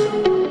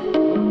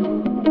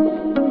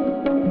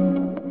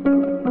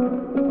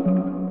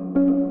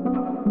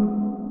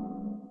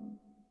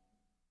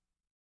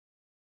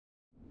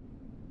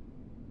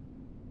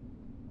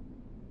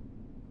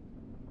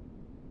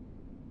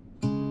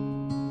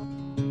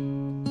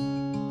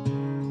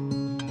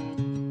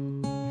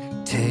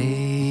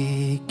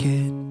 Take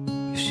it.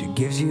 If she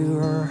gives you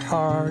her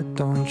heart,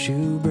 don't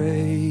you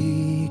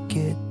break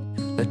it.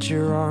 Let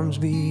your arms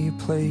be a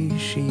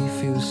place she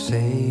feels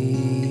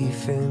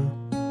safe in.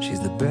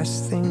 She's the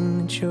best thing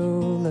that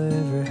you'll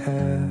ever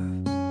have.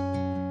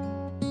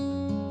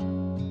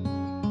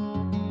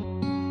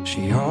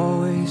 She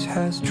always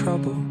has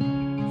trouble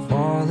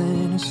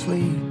falling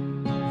asleep,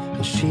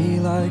 and she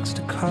likes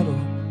to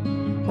cuddle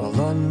while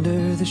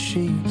under the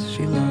sheets.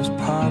 She loves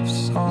pop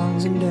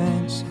songs and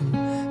dancing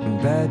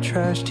and bad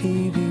trash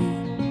TV.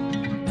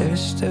 There's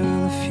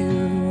still a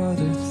few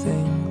other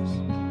things.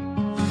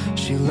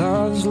 She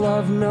loves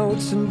love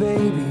notes and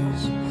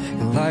babies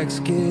and likes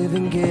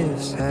giving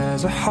gifts.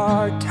 Has a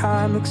hard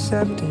time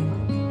accepting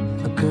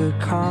a good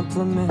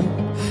compliment.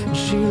 And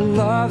she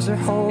loves her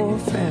whole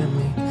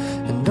family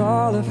and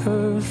all of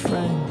her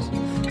friends.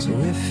 So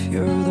if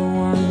you're the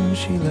one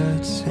she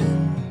lets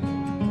in,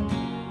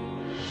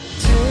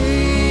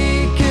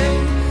 take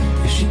it.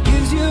 If she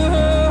gives you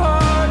her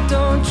heart,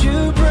 don't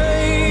you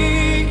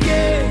break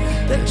it.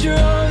 Let your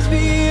arms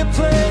be a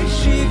place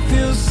she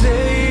feels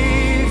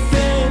safe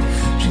in.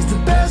 She's the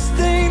best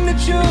thing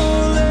that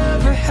you'll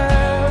ever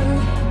have.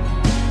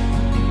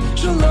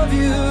 She'll love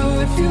you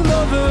if you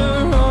love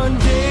her on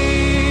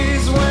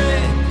days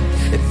when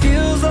it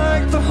feels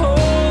like the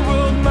whole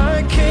world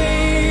might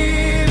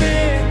cave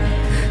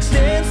in.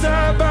 Stand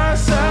side by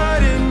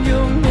side and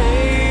you'll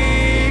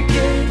make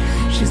it.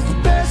 She's the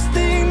best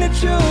thing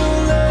that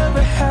you'll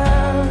ever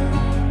have.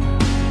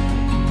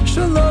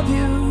 She'll love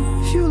you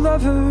if you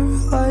love her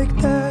like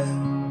that.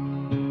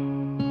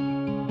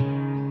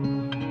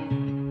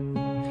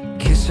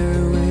 Kiss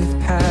her with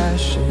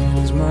passion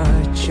as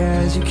much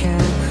as you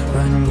can.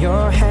 Run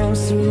your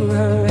hands through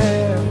her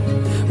hair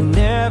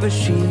whenever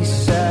she's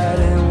sad.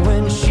 And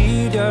when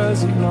she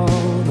doesn't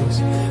notice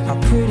how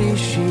pretty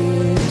she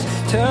is,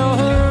 tell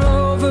her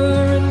over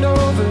and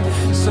over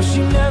so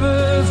she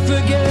never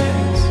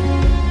forgets.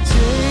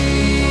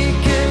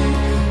 Take it.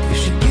 If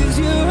she gives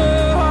you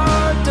her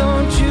heart,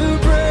 don't you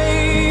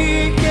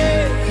break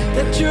it.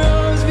 Let your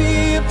arms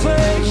be a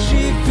place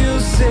she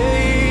feels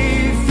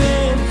safe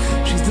in.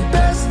 She's the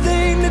best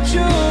thing that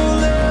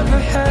you'll ever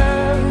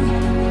have.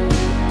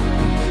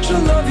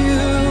 She'll love you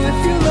if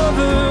you love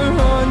her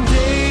on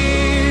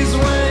days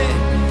when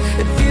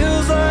it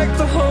feels like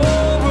the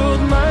whole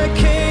world might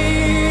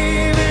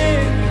cave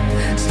in.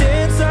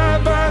 Stand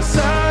side by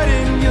side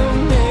and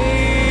you'll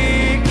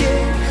make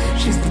it.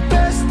 She's the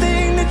best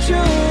thing that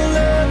you'll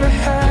ever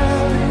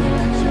have.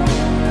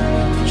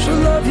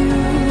 She'll love you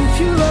if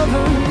you love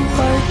her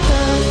like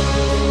that.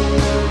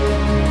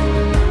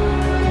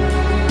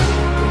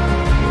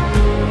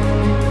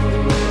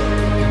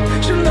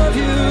 She'll love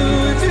you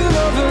if you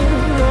love her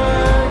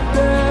like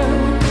that.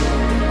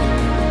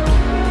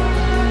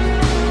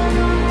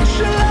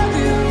 She'll love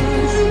you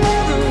if you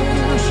love her.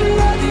 She'll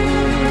love you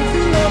if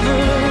you love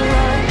her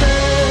like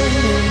that.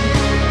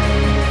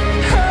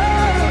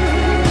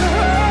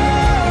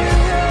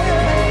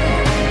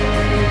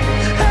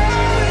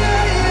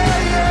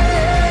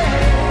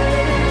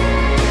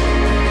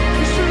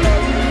 Oh, she'll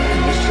love you, she'll love you,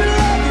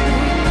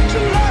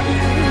 she'll love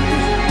you.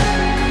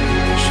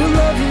 She'll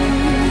love you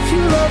if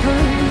you love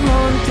her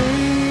on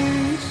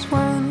days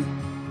when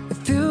it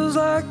feels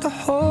like the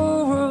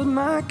whole world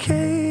might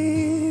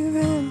cave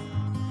in.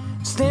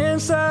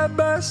 Stand side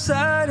by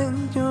side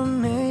and you'll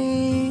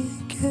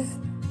make it.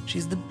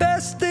 She's the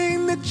best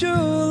thing that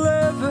you'll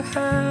ever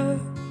have.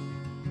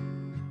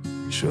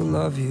 She'll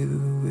love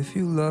you if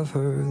you love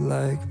her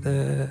like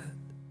that.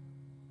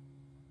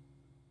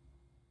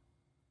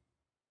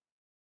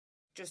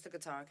 Just the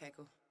guitar, okay,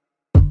 cool.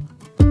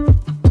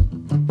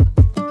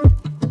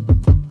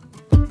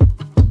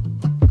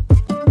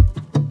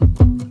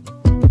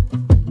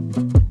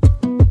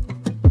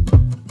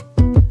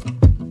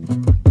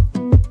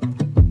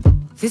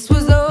 This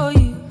was all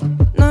you,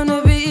 none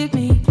of it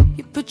me.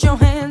 You put your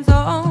hands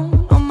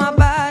on my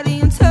body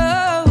and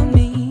told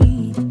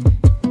me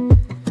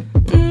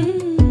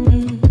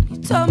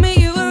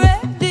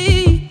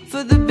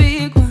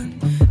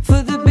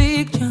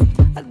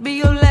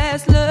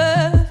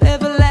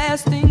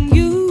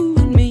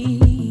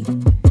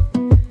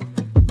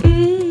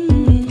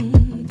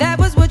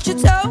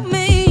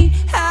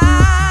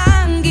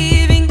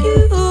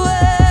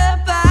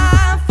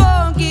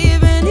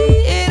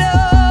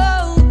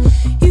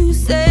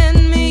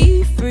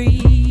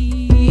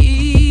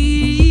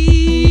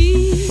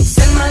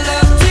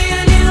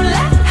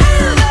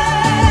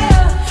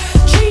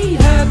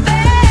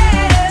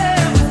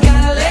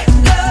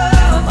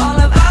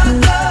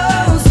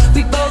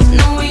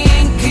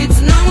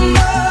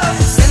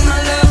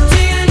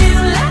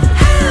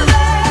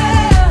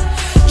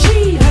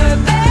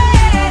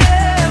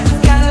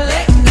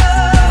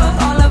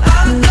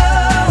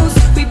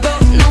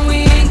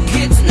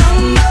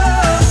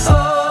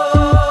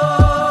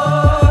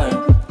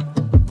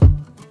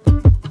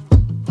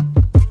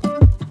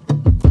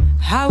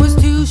I was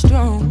too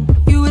strong,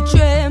 you were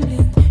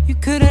trembling, you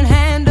couldn't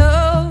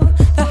handle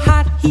the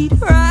hot heat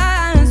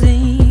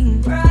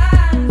rising.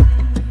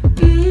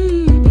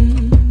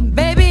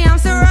 Baby, I'm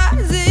still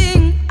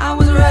rising. I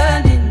was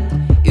running,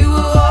 you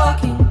were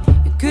walking,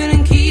 you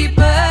couldn't keep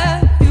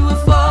up, you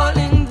were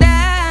falling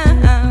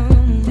down.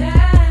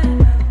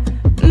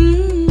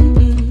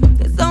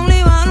 There's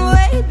only one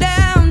way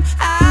down.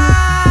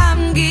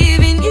 I'm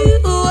giving you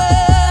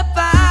up,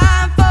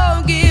 I'm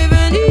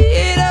forgiving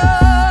it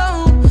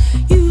all.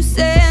 You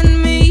set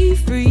me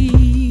free.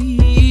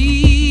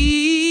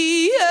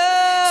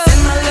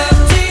 Send my love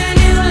to your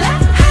new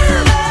lover.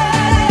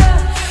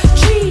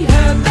 Treat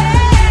her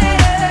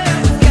better.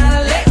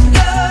 Gotta let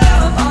go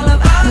of all of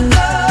our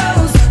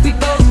goals. We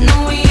both know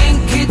we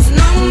ain't kids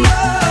no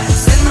more.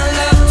 Send my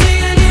love to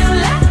your new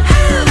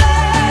lover.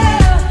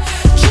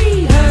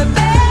 Treat her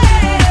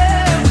better.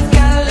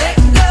 Gotta let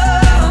go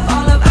of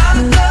all of our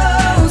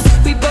goals.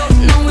 We both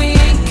know we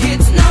ain't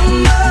kids no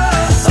more.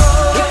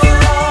 If you're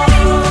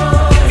ready,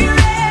 if you're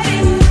ready,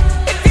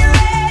 if you're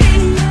ready,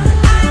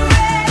 I'm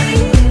ready.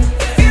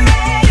 If you're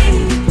ready,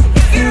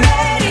 if you're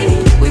ready,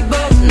 we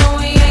both know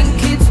we ain't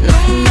kids no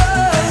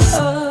more.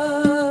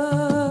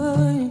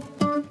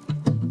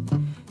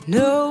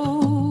 No,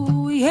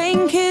 we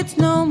ain't kids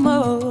no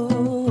more.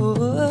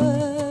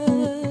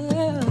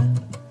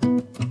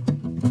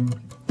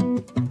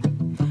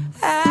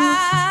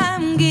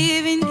 I'm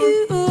giving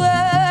you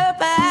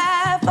up,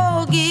 I've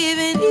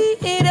forgiven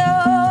it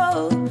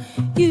all.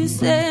 You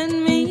set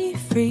me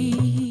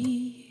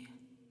free.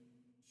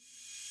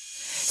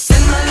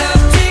 Send my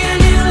love to your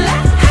new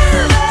lover.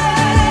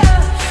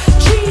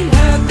 Treat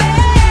her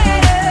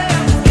better.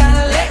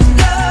 Gotta let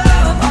go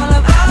of all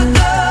of our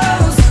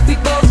goals. We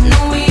both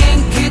know we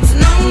ain't kids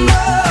no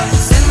more.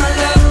 Send my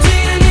love to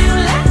your new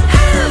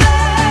lover.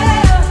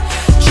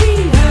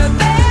 Treat her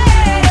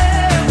better.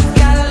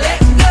 Gotta let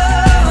go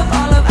of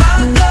all of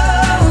our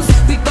goals.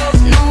 We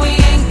both know we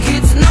ain't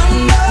kids no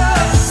more.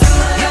 Send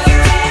my love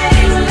to your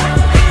new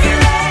lover. If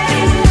you're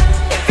ready,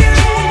 if you're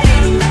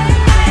ready,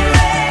 I'm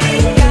ready.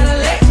 Gotta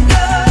let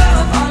go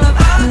of all of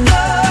our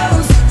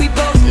goals. We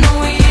both know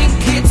we ain't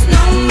kids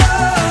no more.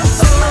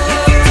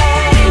 If you're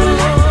ready,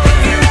 if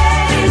you're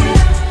ready,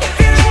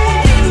 if you're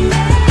ready,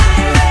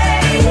 I'm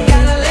ready.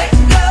 Gotta let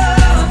go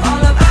of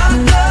all of our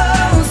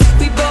goals.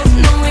 We both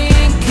know we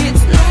ain't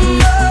kids no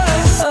more.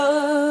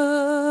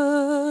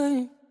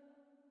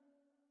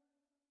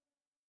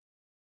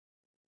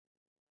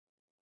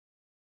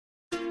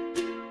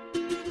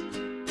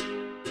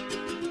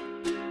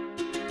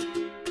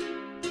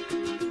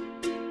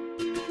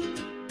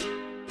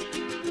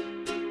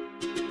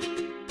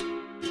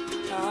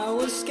 I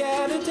was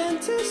scared of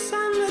dentists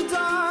and the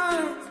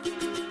dark.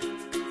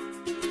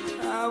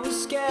 I was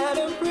scared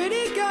of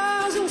pretty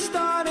girls and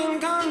starting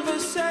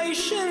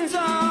conversations.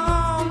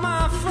 All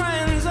my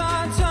friends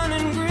are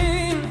turning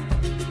green.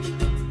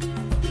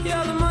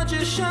 You're the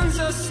magician's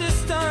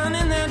assistant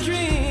in their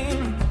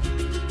dream.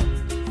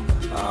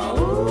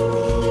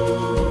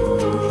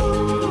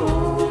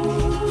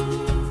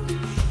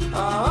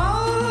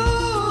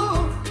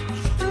 Oh,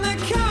 and they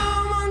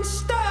come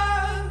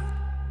unstuck.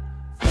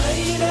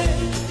 Lady,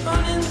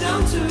 running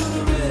down to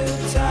the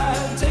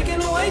riptide,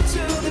 taken away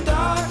to the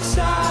dark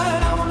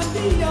side. I wanna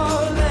be your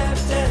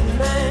left-hand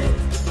man.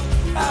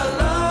 I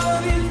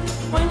love you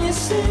when you're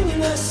singing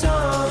that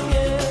song,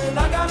 and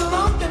I got a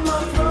lump in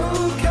my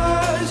throat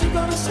 'cause you're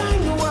gonna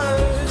sing the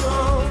words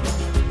wrong.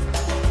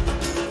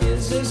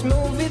 Is this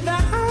movie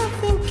that I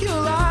think you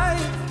like?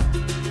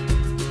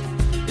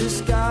 This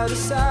guy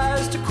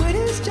decides to quit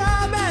his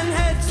job and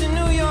head to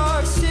New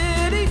York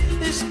City.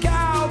 This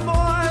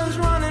cowboy's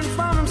running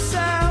from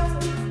himself.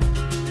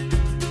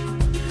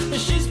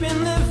 She's been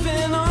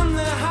living on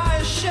the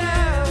highest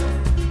shelf.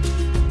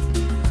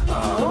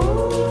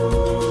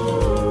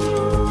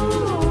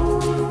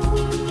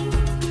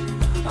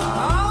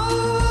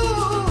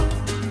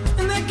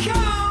 And they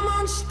come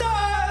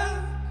unstuck.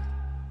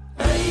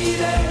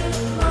 Lady,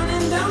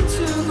 running down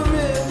to the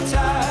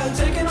riptide,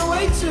 taken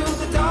away to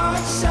the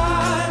dark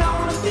side. I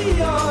wanna be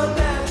your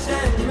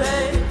left-hand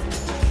man.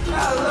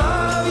 I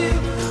love you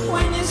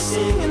when you sing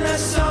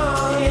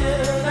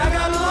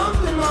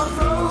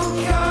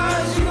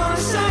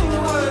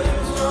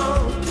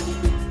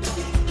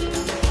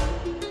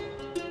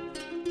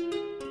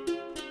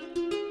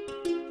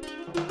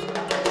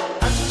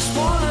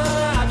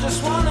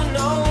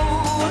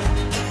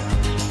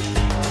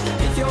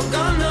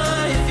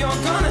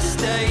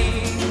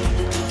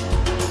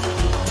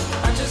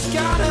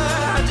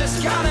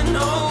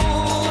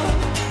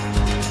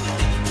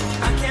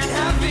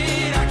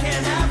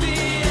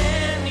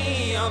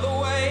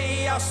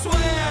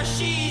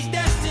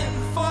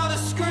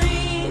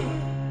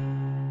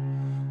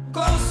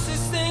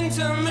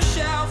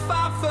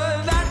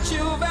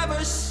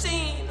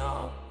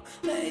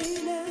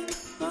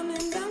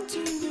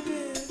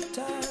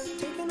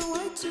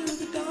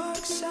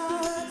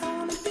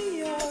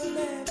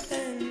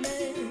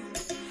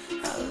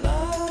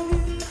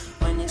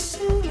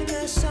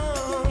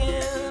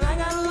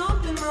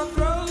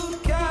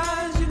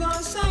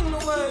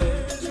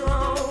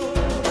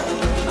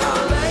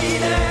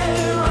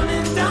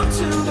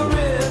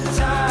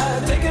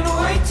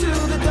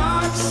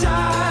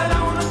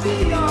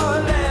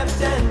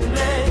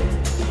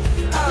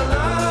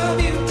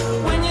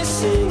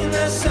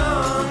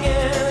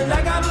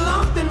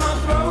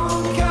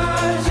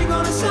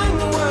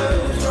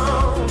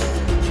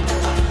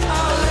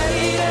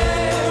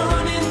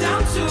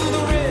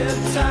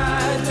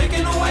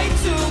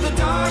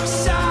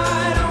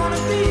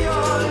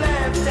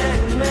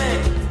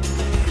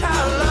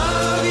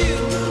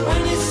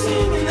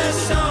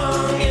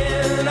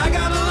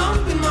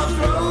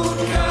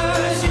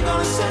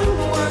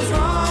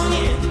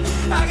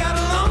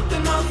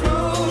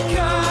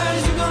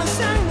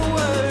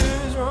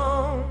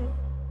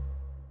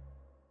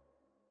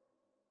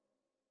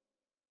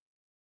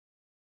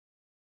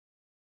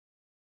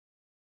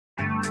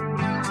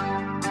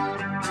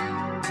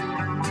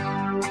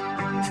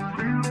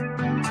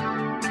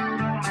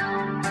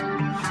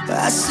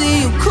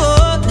see you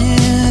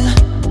calling.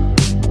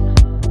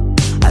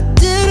 I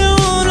didn't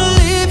wanna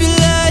leave you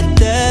like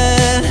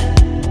that.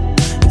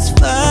 It's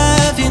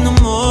 5 in the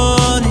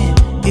morning,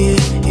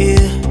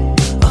 yeah.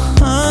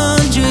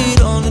 100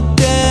 on the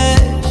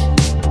dash,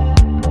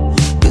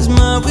 'cause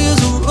my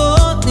wheels are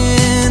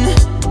rolling.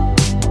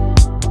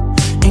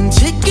 Ain't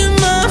taking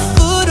my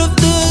foot off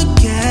the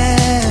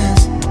gas.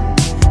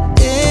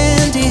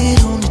 And it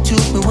only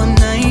took me one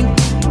night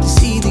to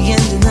see the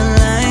end of the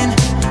line.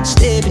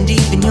 Staring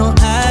deep in your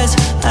eyes.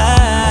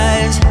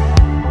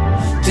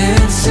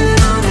 Dancing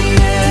on the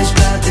edge,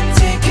 about to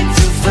take it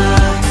too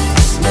far.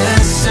 Just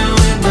messing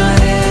with my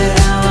head,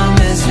 how I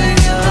mess with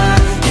your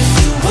heart. If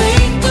you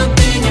wake up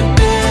in your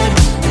bed,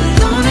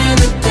 alone in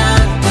the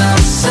dark,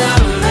 I'm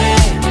sorry.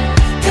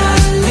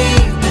 Gotta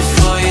leave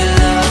before you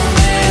love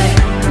me.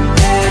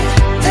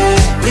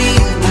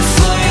 Leave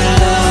before you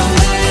love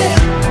me.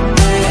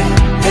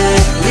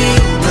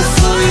 Leave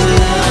before you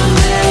love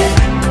me.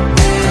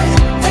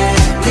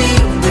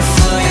 Leave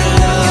before you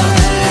love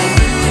me.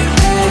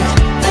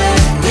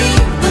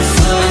 Leave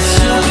before you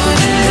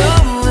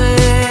love me.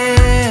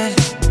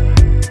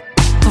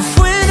 But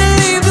when I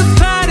leave the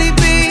party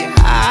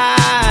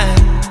behind,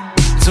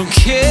 don't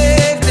care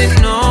if they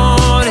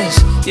notice.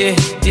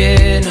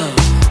 Yeah, no,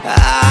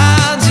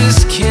 I'll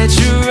just catch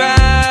a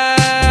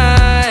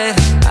ride.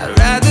 I'd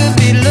rather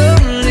be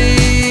lonely,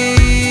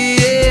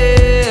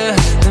 yeah,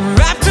 than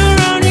wrapped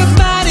around your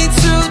body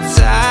too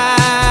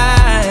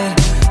tight.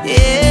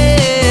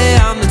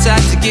 Yeah, I'm the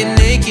type to get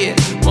naked,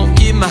 won't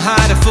give my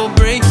heart a full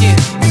breaking,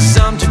 'cause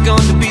I'm just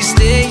gonna be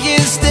staying.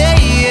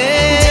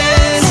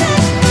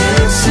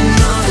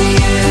 Dancing on the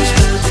edge,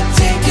 about to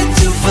take it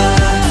too far.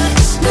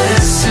 Just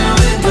messing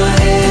with my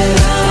head,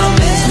 how I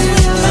mess with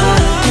your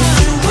heart. If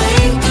you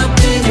wake up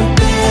in your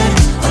bed,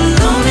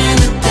 alone in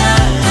the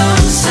dark,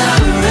 I'm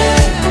sorry.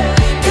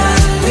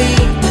 Gotta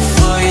leave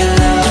before you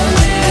love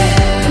me.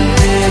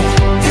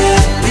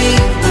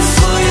 Leave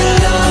before you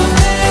love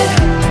me.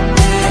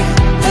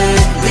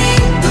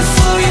 Leave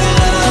before you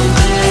love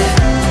me.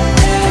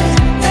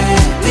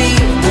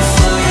 Leave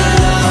before you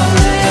love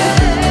me.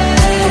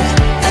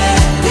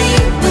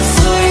 Leave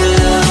before you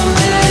love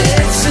me.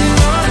 Dancing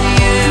on the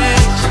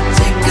edge,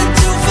 take it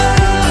too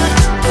far.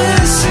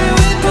 Messing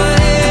with my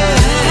head,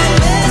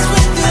 mess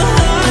with your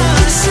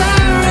heart.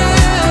 Sorry,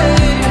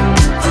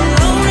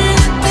 alone in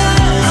the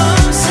dark,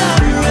 I'm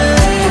sorry.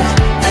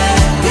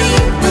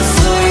 Leave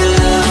before you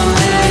love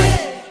me.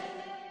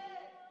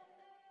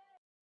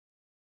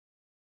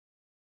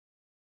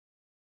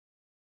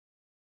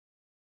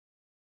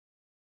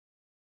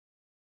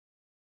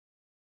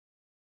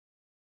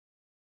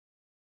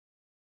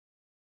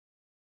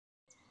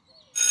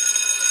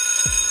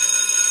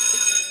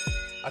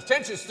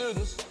 Attention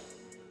students,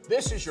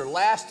 this is your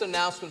last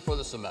announcement for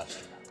the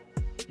semester.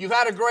 You've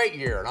had a great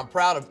year and I'm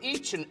proud of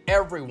each and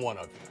every one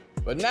of you.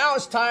 But now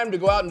it's time to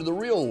go out into the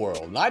real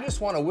world and I just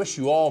want to wish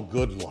you all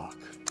good luck.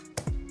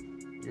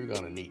 You're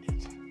gonna need it.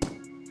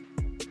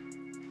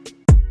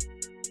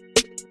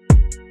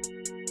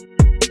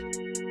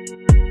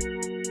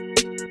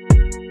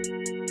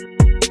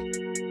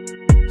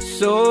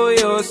 So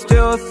you're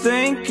still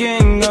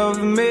thinking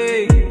of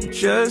me,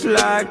 just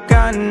like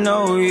I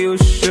know you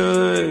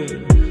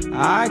should.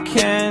 I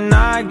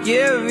cannot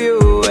give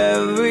you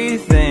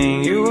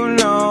everything, you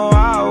know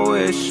I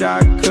wish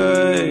I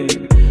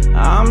could.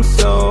 I'm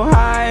so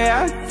high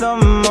at the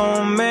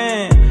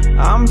moment,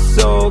 I'm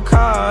so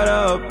caught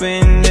up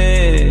in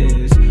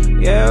this.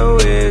 Yeah,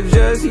 we're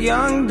just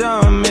young,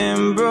 dumb,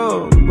 and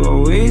broke, but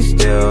we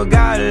still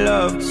got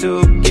love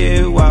to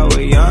give while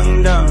we're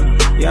young, dumb.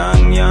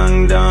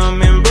 Young,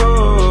 dumb, and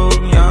broke.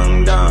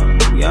 Young, dumb,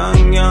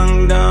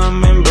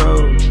 dumb, and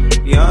broke.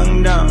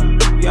 Young, dumb,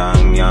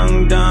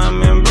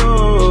 dumb, and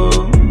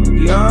broke.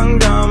 Young,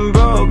 dumb,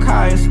 broke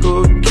high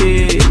school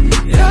kid.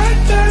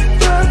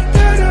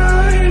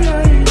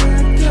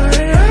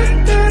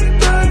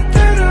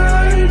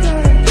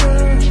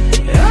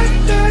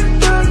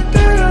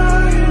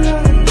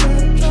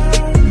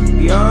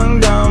 Young,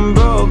 dumb,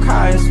 broke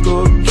high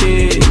school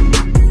kid.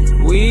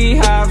 We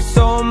have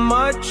so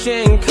much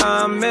in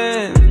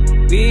common.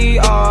 We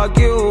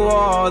argue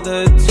all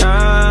the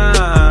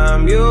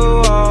time.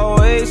 You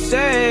always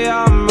say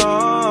I'm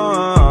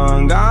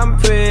wrong. I'm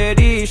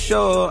pretty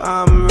sure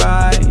I'm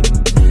right.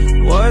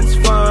 What's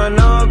fun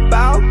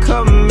about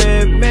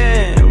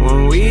commitment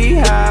when we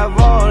have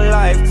all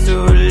life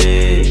to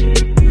live?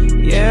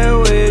 Yeah,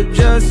 we're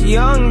just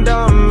young,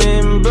 dumb,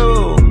 and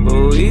broke,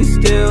 but we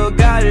still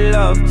got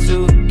love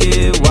to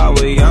give while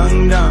we're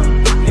young,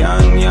 dumb.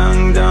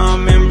 Young,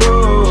 dumb, and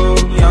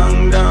broke.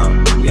 Young,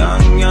 dumb,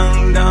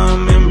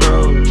 dumb, and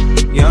broke.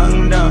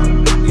 Young,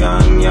 dumb,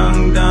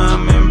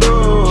 and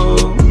broke.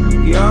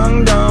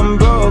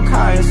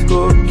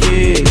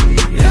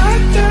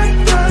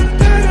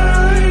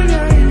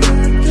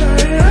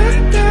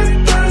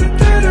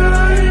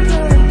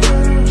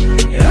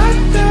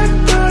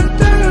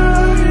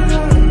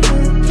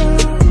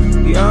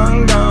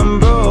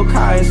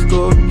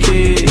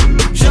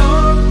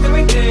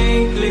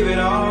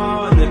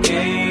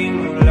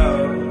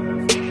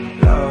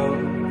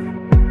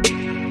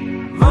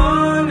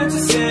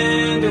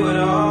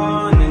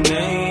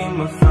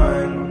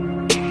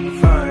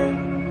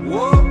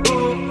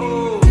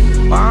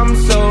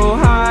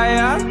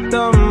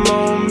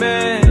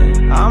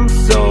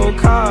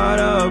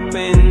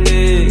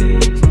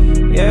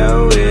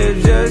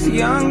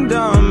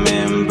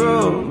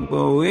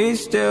 we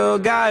still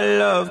got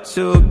love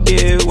to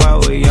give while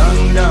we're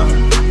young,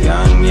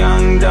 dumb,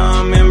 young,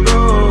 dumb and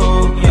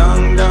broke.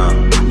 Young,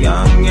 dumb,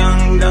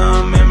 young,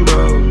 dumb and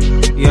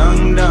broke.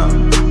 Young,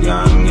 dumb,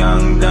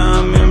 young,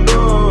 dumb and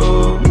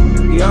broke.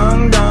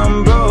 Young,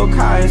 dumb, broke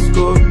high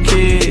school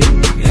kid.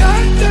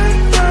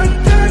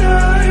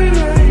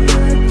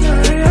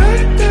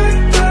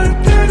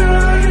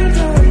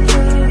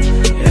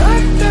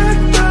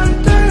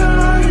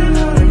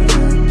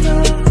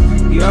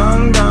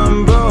 Young,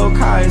 dumb, broke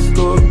high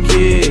school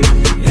kid.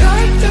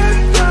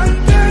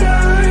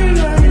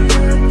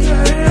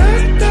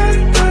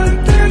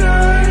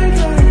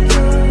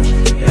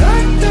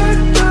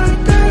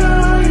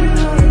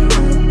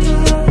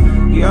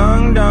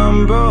 Young,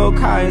 dumb, broke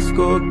high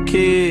school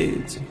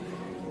kids.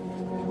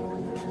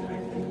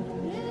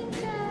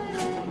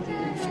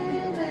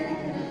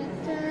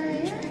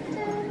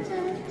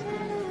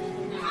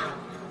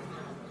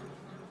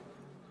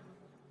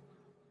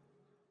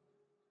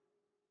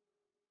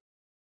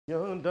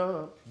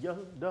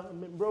 Young,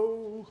 dumb, and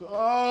broke.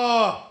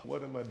 Oh,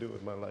 what am I doing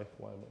with my life?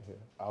 Why am I here?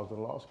 I was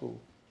in law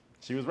school.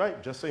 She was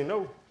right, just say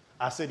no.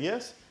 I said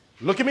yes.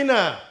 Look at me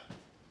now.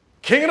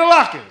 King of the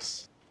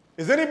lockers.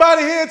 Is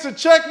anybody here to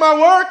check my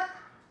work?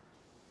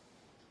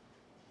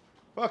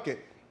 Fuck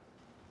it.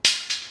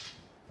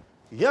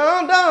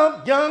 Young,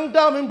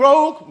 dumb, and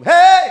broke.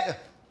 Hey!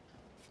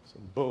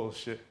 Some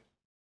bullshit.